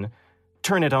conflagration,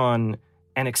 turn it on,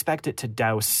 and expect it to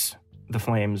douse the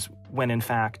flames when, in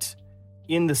fact,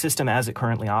 in the system as it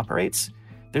currently operates,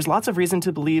 there's lots of reason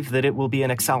to believe that it will be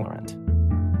an accelerant.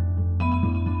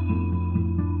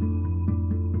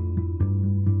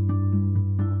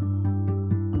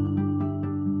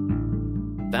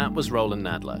 That was Roland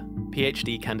Nadler,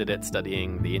 PhD candidate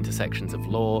studying the intersections of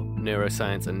law,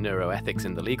 neuroscience, and neuroethics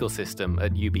in the legal system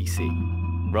at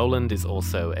UBC. Roland is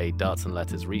also a Darts and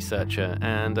Letters researcher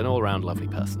and an all-round lovely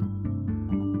person.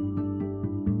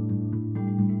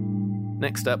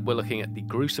 Next up, we're looking at the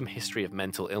gruesome history of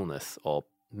mental illness, or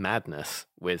madness,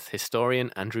 with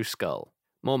historian Andrew Scull.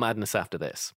 More madness after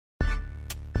this.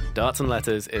 Darts and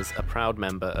Letters is a proud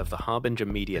member of the Harbinger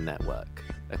Media Network,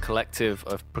 a collective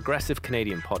of progressive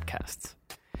Canadian podcasts.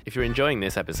 If you're enjoying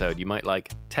this episode, you might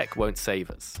like Tech Won't Save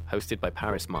Us, hosted by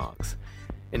Paris Marx.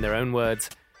 In their own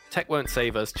words, Tech Won't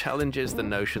Save Us challenges the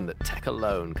notion that tech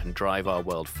alone can drive our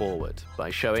world forward by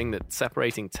showing that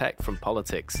separating tech from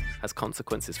politics has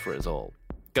consequences for us all.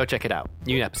 Go check it out.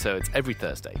 New episodes every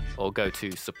Thursday, or go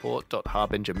to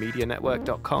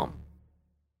support.harbingermedianetwork.com.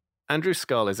 Andrew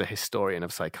Scull is a historian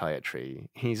of psychiatry.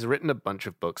 He's written a bunch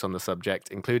of books on the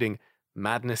subject, including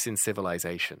Madness in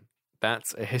Civilization.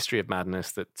 That's a history of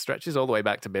madness that stretches all the way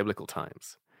back to biblical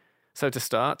times. So to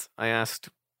start, I asked,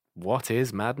 what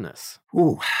is madness?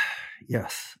 Ooh,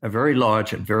 yes, a very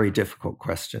large and very difficult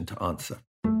question to answer.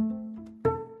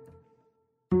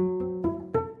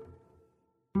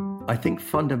 I think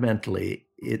fundamentally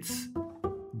it's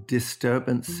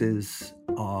disturbances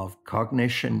of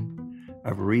cognition,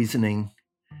 of reasoning,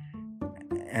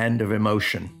 and of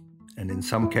emotion. And in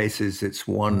some cases, it's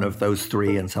one of those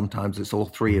three, and sometimes it's all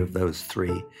three of those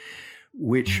three,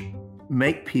 which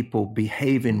make people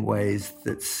behave in ways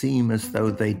that seem as though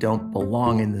they don't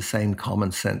belong in the same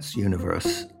common sense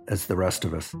universe as the rest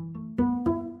of us.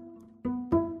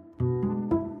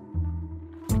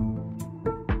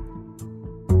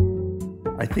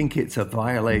 I think it's a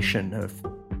violation of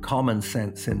common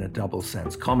sense in a double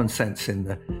sense. Common sense in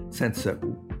the sense that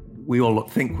we all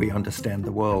think we understand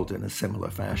the world in a similar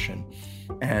fashion.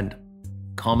 And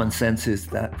common sense is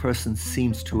that person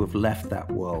seems to have left that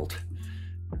world.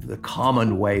 The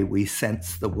common way we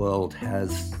sense the world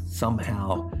has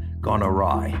somehow gone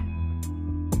awry.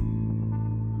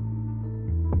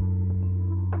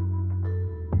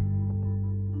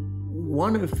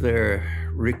 One of the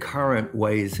recurrent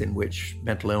ways in which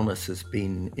mental illness has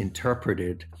been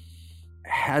interpreted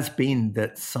has been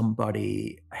that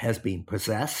somebody has been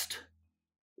possessed,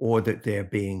 or that they're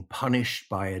being punished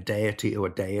by a deity or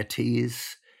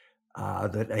deities,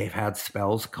 that they've had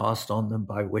spells cast on them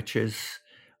by witches,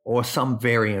 or some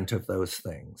variant of those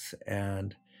things.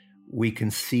 And we can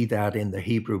see that in the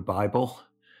Hebrew Bible.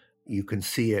 You can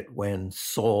see it when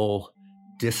Saul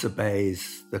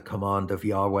disobeys the command of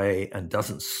Yahweh and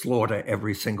doesn't slaughter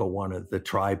every single one of the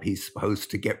tribe he's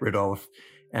supposed to get rid of,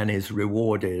 and is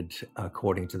rewarded,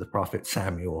 according to the prophet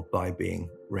Samuel, by being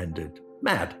rendered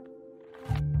mad.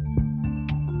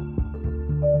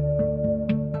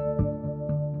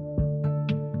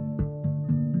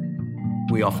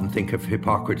 We often think of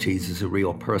Hippocrates as a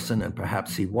real person, and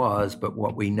perhaps he was, but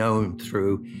what we know him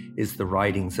through is the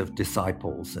writings of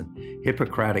disciples. And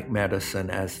Hippocratic medicine,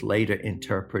 as later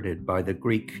interpreted by the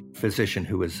Greek physician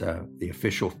who was the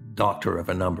official doctor of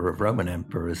a number of Roman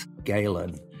emperors,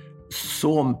 Galen,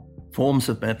 saw forms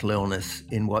of mental illness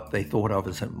in what they thought of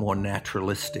as a more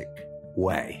naturalistic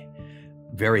way.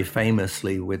 Very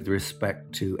famously, with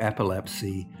respect to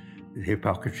epilepsy,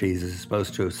 Hippocrates is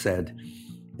supposed to have said,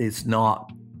 it's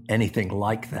not anything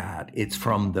like that. It's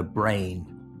from the brain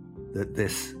that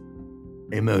this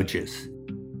emerges.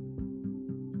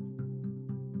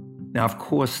 Now, of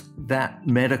course, that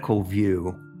medical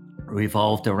view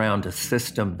revolved around a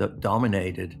system that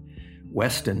dominated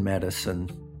Western medicine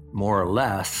more or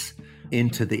less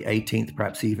into the 18th,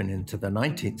 perhaps even into the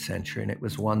 19th century. And it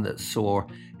was one that saw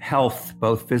health,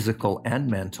 both physical and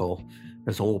mental,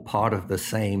 as all part of the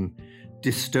same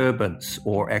disturbance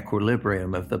or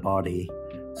equilibrium of the body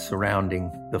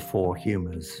surrounding the four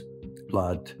humours: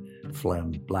 blood,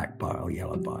 phlegm, black bile,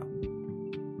 yellow bile.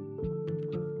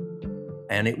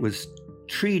 And it was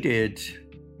treated,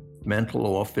 mental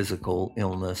or physical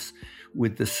illness,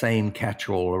 with the same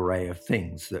catch-all array of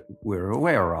things that we're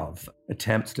aware of.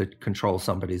 Attempts to control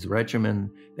somebody's regimen,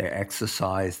 their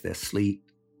exercise, their sleep,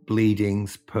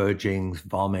 bleedings, purgings,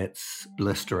 vomits,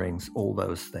 blisterings, all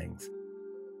those things.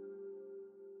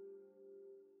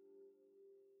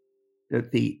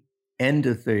 At the end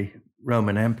of the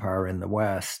Roman Empire in the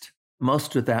West,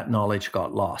 most of that knowledge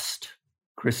got lost.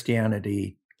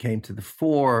 Christianity came to the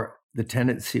fore. The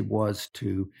tendency was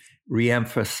to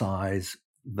re-emphasize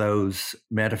those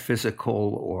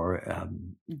metaphysical or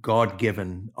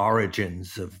God-given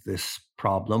origins of this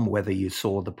problem, whether you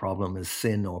saw the problem as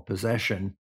sin or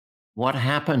possession. What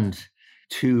happened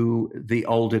to the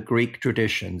older Greek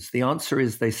traditions? The answer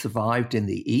is they survived in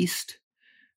the East,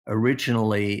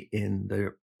 originally in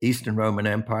the Eastern Roman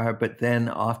Empire, but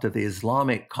then after the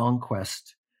Islamic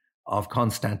conquest of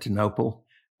Constantinople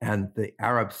and the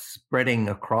Arabs spreading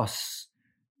across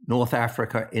North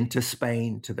Africa into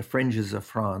Spain to the fringes of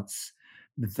France,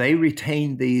 they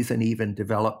retained these and even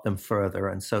developed them further.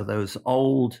 And so those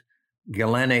old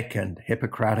Galenic and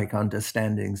Hippocratic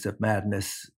understandings of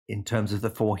madness in terms of the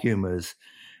four humours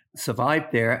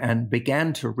survived there and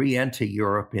began to re-enter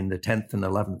Europe in the 10th and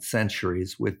 11th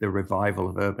centuries with the revival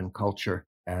of urban culture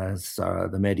as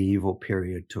the medieval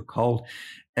period took hold.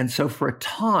 And so for a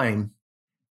time,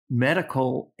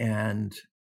 medical and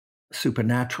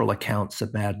supernatural accounts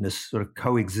of madness sort of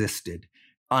coexisted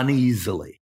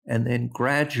uneasily. And then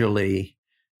gradually,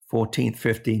 14th,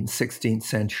 15th, 16th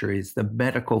centuries, the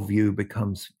medical view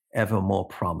becomes ever more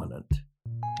prominent.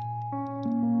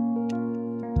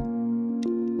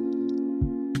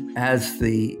 As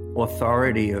the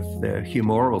authority of the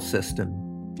humoral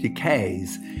system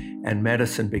decays and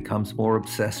medicine becomes more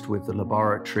obsessed with the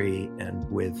laboratory and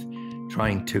with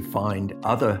trying to find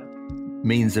other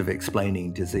means of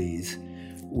explaining disease,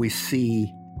 we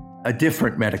see a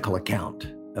different medical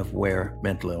account of where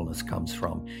mental illness comes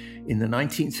from. In the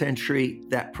 19th century,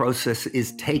 that process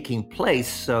is taking place,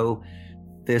 so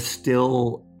there's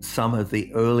still some of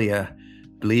the earlier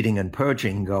bleeding and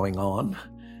purging going on,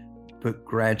 but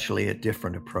gradually a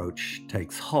different approach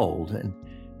takes hold.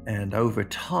 And over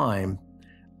time,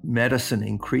 medicine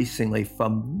increasingly, for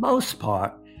most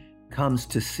part, comes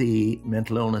to see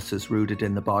mental illness as rooted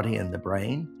in the body and the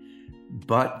brain.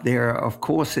 But there, of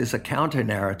course, is a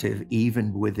counter-narrative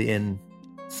even within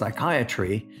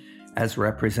psychiatry, as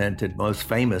represented most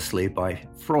famously by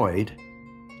Freud,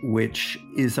 which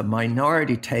is a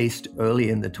minority taste early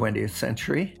in the 20th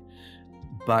century.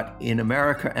 But in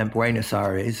America and Buenos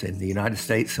Aires, in the United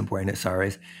States and Buenos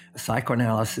Aires,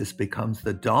 psychoanalysis becomes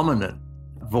the dominant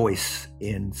voice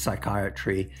in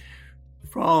psychiatry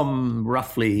from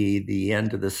roughly the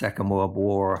end of the Second World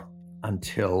War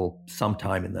until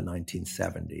sometime in the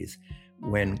 1970s,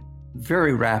 when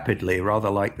very rapidly, rather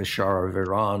like the Shah of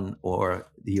Iran or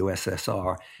the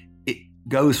USSR, it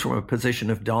goes from a position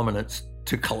of dominance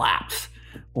to collapse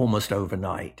almost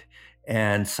overnight.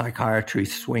 And psychiatry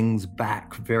swings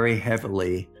back very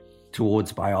heavily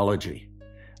towards biology.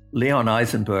 Leon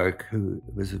Eisenberg, who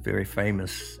was a very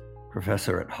famous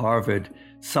professor at Harvard,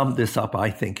 summed this up, I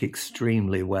think,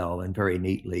 extremely well and very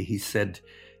neatly. He said,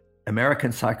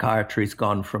 American psychiatry has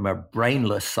gone from a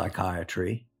brainless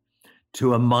psychiatry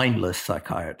to a mindless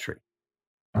psychiatry.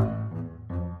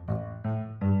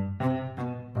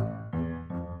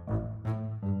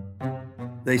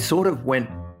 They sort of went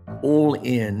all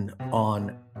in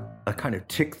on a kind of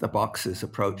tick-the-boxes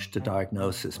approach to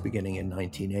diagnosis beginning in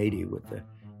 1980 with the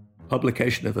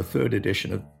publication of the third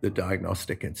edition of the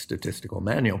Diagnostic and Statistical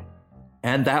Manual.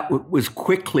 And that was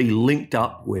quickly linked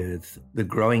up with the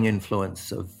growing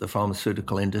influence of the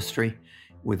pharmaceutical industry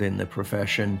within the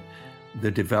profession,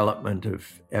 the development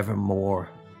of ever more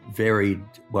varied,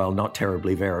 well, not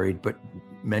terribly varied, but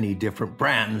many different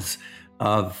brands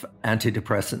of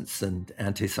antidepressants and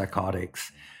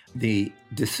antipsychotics. The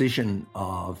decision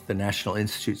of the National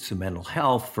Institutes of Mental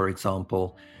Health, for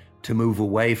example, to move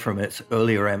away from its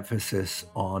earlier emphasis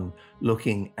on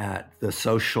looking at the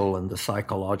social and the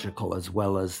psychological as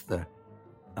well as the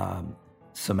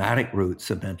somatic roots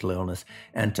of mental illness,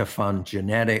 and to fund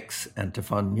genetics and to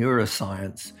fund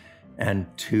neuroscience, and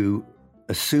to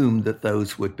assume that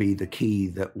those would be the key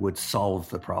that would solve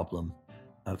the problem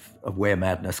of where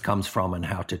madness comes from and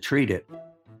how to treat it.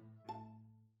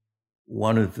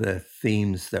 one of the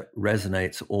themes that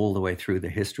resonates all the way through the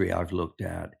history I've looked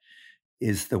at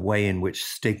is the way in which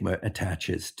stigma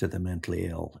attaches to the mentally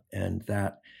ill. And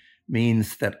that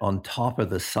means that on top of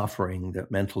the suffering that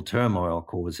mental turmoil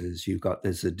causes, you've got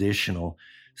this additional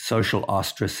social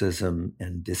ostracism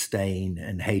and disdain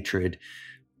and hatred.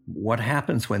 What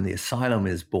happens when the asylum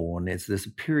is born is there's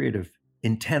a period of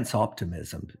intense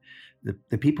optimism.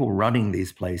 The people running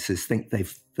these places think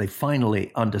they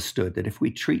finally understood that if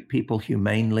we treat people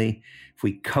humanely, if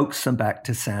we coax them back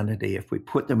to sanity, if we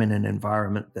put them in an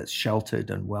environment that's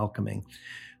sheltered and welcoming,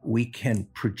 we can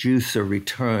produce a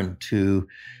return to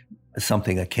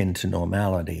something akin to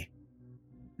normality.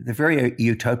 The very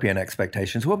utopian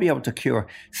expectations, we'll be able to cure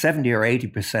 70 or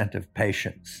 80% of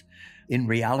patients. In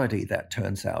reality, that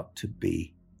turns out to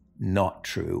be not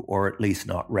true, or at least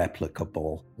not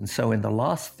replicable. And so in the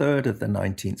last third of the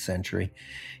 19th century,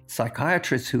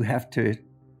 psychiatrists who have to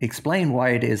explain why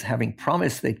it is, having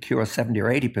promised they'd cure 70 or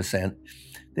 80%,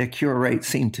 their cure rate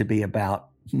seemed to be about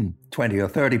 20 or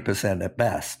 30% at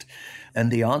best. And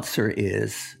the answer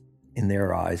is, in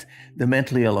their eyes, the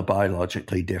mentally ill are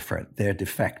biologically different. They're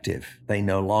defective. They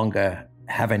no longer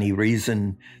have any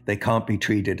reason. They can't be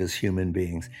treated as human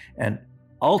beings. And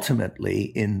ultimately,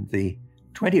 in the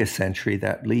 20th century,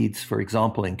 that leads, for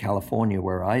example, in California,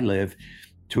 where I live,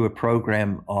 to a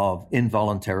program of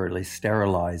involuntarily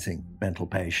sterilizing mental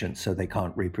patients so they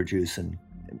can't reproduce and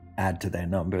add to their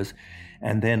numbers.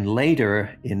 And then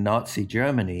later in Nazi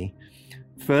Germany,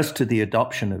 first to the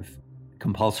adoption of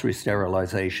compulsory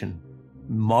sterilization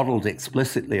modeled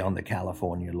explicitly on the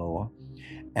California law,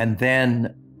 and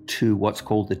then to what's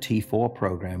called the T4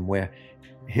 program, where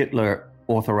Hitler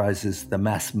authorizes the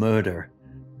mass murder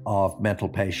of mental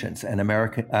patients, and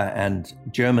American and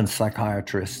German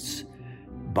psychiatrists,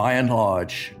 by and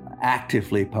large,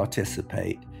 actively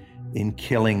participate in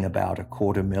killing about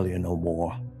 250,000 or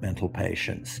more mental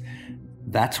patients.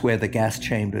 That's where the gas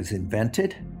chamber is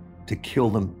invented, to kill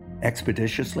them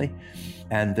expeditiously,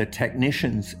 and the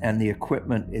technicians and the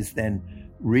equipment is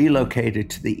then relocated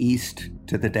to the east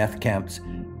to the death camps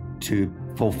to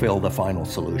fulfill the final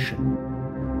solution.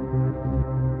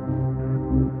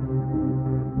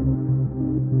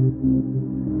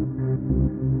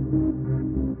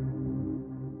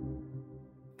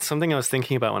 Something I was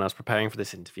thinking about when I was preparing for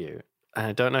this interview, and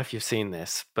I don't know if you've seen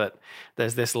this, but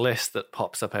there's this list that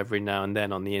pops up every now and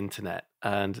then on the internet,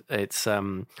 and it's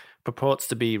purports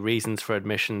to be reasons for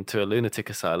admission to a lunatic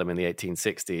asylum in the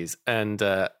 1860s, and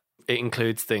it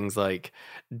includes things like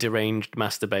deranged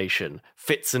masturbation,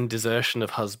 fits and desertion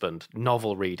of husband,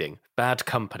 novel reading, bad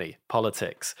company,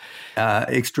 politics.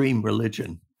 Extreme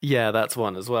religion. Yeah, that's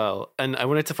one as well. And I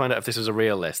wanted to find out if this was a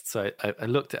real list, so I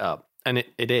looked it up, and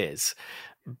it is.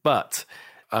 But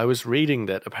I was reading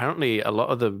that apparently a lot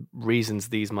of the reasons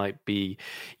these might be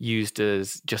used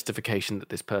as justification that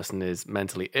this person is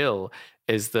mentally ill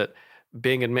is that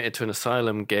being admitted to an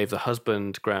asylum gave the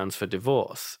husband grounds for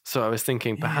divorce. So I was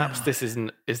thinking perhaps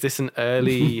is this an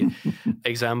early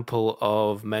example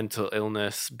of mental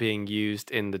illness being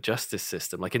used in the justice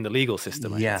system, like in the legal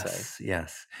system, I should say.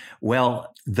 Yes.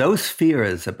 Well, those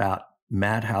fears about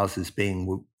madhouses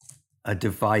being a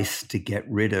device to get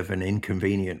rid of an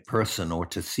inconvenient person or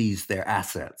to seize their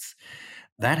assets,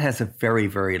 that has a very,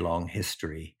 very long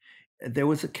history. There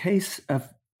was a case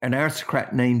of an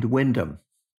aristocrat named Wyndham.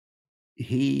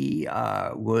 He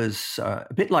was a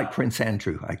bit like Prince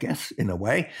Andrew, I guess, in a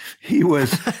way. He was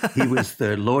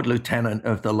the Lord Lieutenant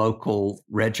of the local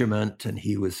regiment, and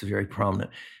he was very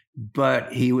prominent.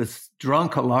 But he was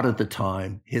drunk a lot of the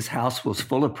time. His house was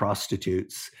full of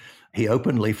prostitutes. He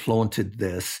openly flaunted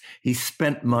this. He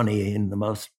spent money in the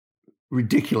most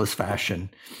ridiculous fashion.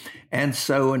 And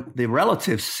so the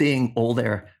relatives, seeing all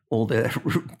their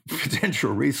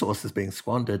potential resources being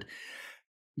squandered,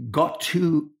 got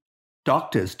two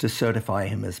doctors to certify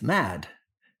him as mad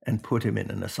and put him in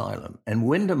an asylum. And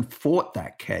Wyndham fought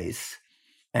that case.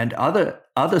 And other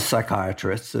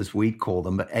psychiatrists, as we'd call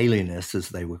them, but alienists as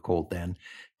they were called then,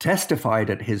 testified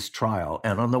at his trial.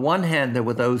 And on the one hand, there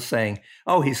were those saying,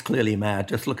 oh, he's clearly mad,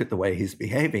 just look at the way he's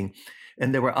behaving.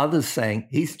 And there were others saying,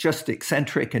 he's just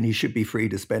eccentric and he should be free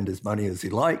to spend his money as he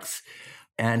likes,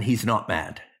 and he's not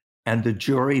mad. And the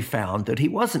jury found that he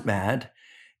wasn't mad,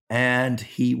 and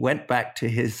he went back to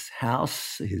his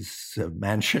house, his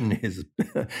mansion, his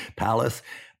palace,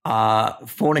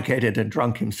 fornicated and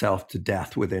drunk himself to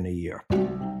death within a year.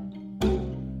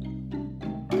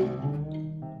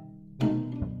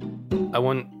 I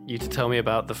want you to tell me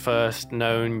about the first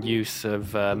known use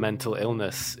of mental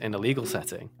illness in a legal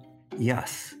setting.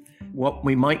 Yes. What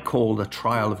we might call the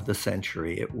trial of the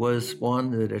century. It was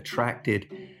one that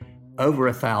attracted over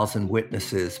 1,000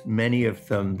 witnesses, many of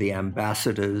them the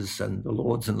ambassadors and the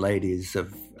lords and ladies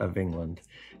of England,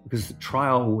 because the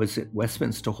trial was at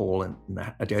Westminster Hall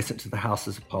adjacent to the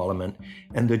Houses of Parliament,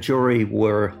 and the jury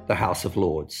were the House of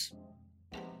Lords.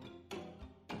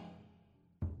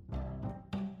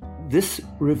 This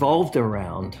revolved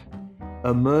around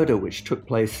a murder which took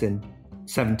place in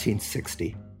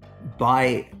 1760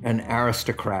 by an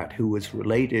aristocrat who was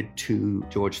related to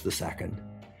George II,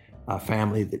 a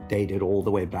family that dated all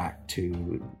the way back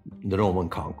to the Norman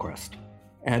Conquest.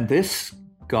 And this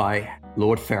guy,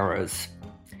 Lord Ferrers,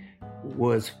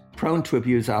 was prone to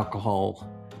abuse alcohol,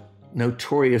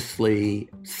 notoriously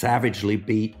savagely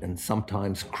beat and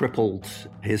sometimes crippled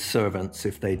his servants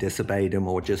if they disobeyed him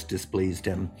or just displeased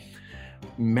him,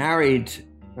 married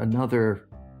another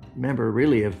member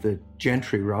really of the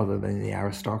gentry rather than the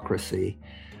aristocracy,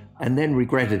 and then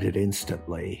regretted it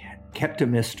instantly, kept a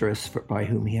mistress by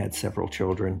whom he had several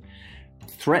children,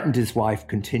 threatened his wife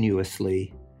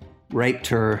continuously, raped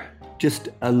her, just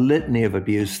a litany of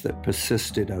abuse that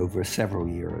persisted over several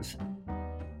years.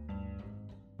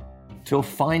 Till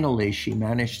finally she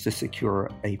managed to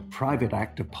secure a private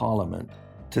act of parliament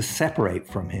to separate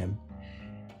from him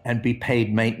and be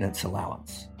paid maintenance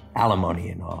allowance, alimony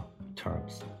in our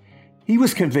terms. He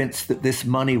was convinced that this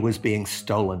money was being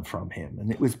stolen from him,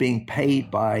 and it was being paid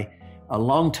by a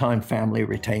longtime family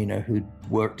retainer who'd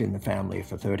worked in the family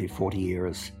for 30, 40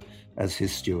 years as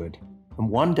his steward. And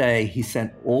one day he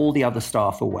sent all the other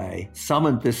staff away,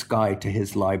 summoned this guy to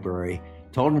his library,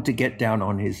 told him to get down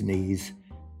on his knees,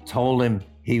 told him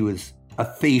he was a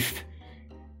thief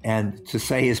and to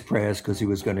say his prayers because he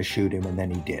was going to shoot him, and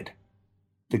then he did.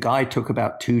 The guy took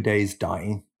about 2 days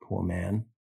dying, poor man,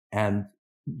 and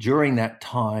during that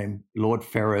time, Lord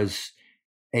Ferrers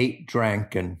ate,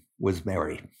 drank, and was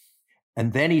merry.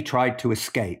 And then he tried to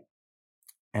escape,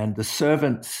 and the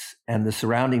servants and the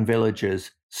surrounding villagers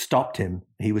stopped him.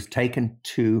 He was taken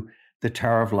to the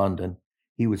Tower of London.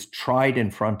 He was tried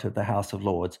in front of the House of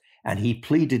Lords, and he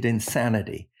pleaded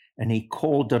insanity. And he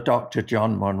called Dr.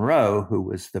 John Monro, who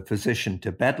was the physician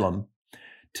to Bedlam,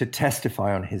 to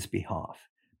testify on his behalf.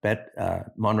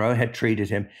 Monro had treated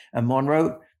him, and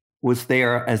Monro was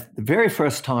there as the very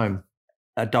first time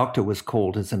a doctor was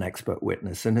called as an expert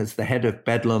witness. And as the head of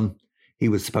Bedlam, he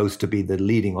was supposed to be the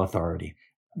leading authority.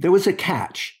 There was a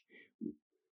catch.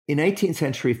 In 18th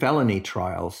century felony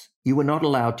trials, you were not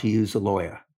allowed to use a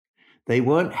lawyer. They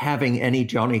weren't having any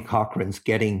Johnny Cochrans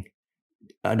getting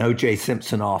an O.J.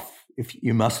 Simpson off if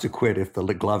you must acquit if the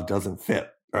glove doesn't fit,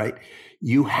 right?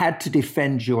 You had to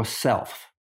defend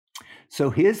yourself. So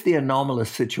here's the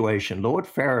anomalous situation. Lord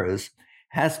Ferrers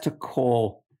has to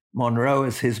call Monro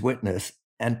as his witness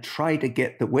and try to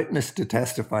get the witness to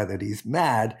testify that he's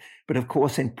mad. But of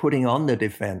course, in putting on the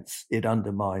defense, it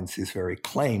undermines his very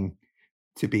claim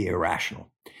to be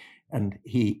irrational. And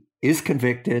he is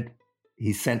convicted.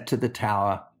 He's sent to the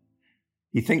Tower.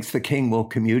 He thinks the king will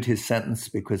commute his sentence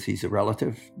because he's a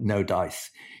relative. No dice.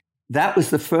 That was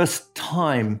the first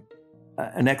time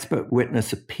an expert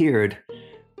witness appeared,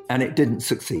 and it didn't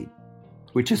succeed,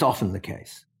 which is often the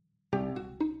case.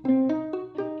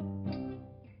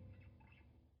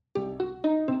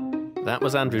 That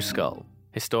was Andrew Scull,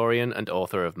 historian and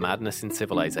author of Madness in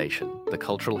Civilization, The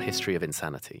Cultural History of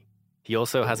Insanity. He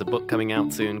also has a book coming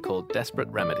out soon called Desperate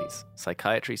Remedies,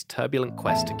 Psychiatry's Turbulent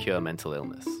Quest to Cure Mental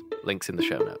Illness. Links in the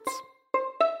show notes.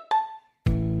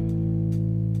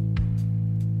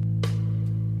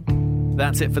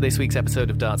 That's it for this week's episode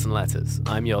of Darts and Letters.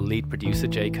 I'm your lead producer,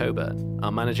 Jay Coburn.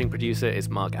 Our managing producer is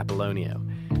Mark Apollonio.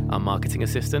 Our marketing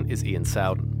assistant is Ian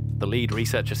Sowden. The lead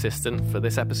research assistant for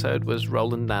this episode was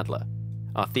Roland Nadler.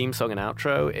 Our theme song and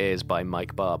outro is by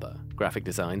Mike Barber. Graphic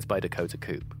designs by Dakota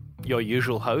Coop. Your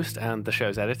usual host and the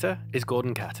show's editor is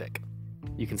Gordon Katic.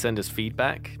 You can send us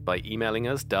feedback by emailing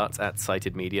us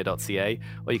darts@citedmedia.ca,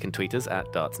 or you can tweet us at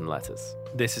dartsandletters.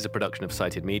 This is a production of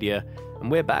Cited Media,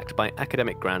 and we're backed by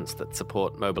academic grants that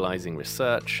support mobilizing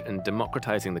research and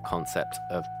democratizing the concept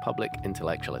of public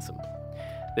intellectualism.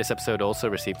 This episode also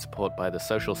received support by the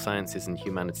Social Sciences and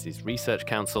Humanities Research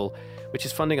Council, which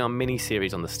is funding our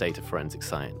mini-series on the state of forensic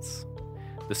science.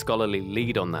 The scholarly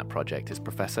lead on that project is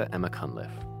Professor Emma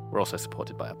Cunliffe. We're also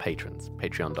supported by our patrons,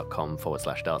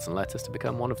 patreon.com/dartsandletters to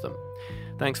become one of them.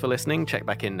 Thanks for listening. Check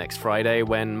back in next Friday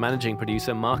when managing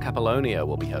producer Mark Apollonio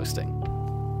will be hosting.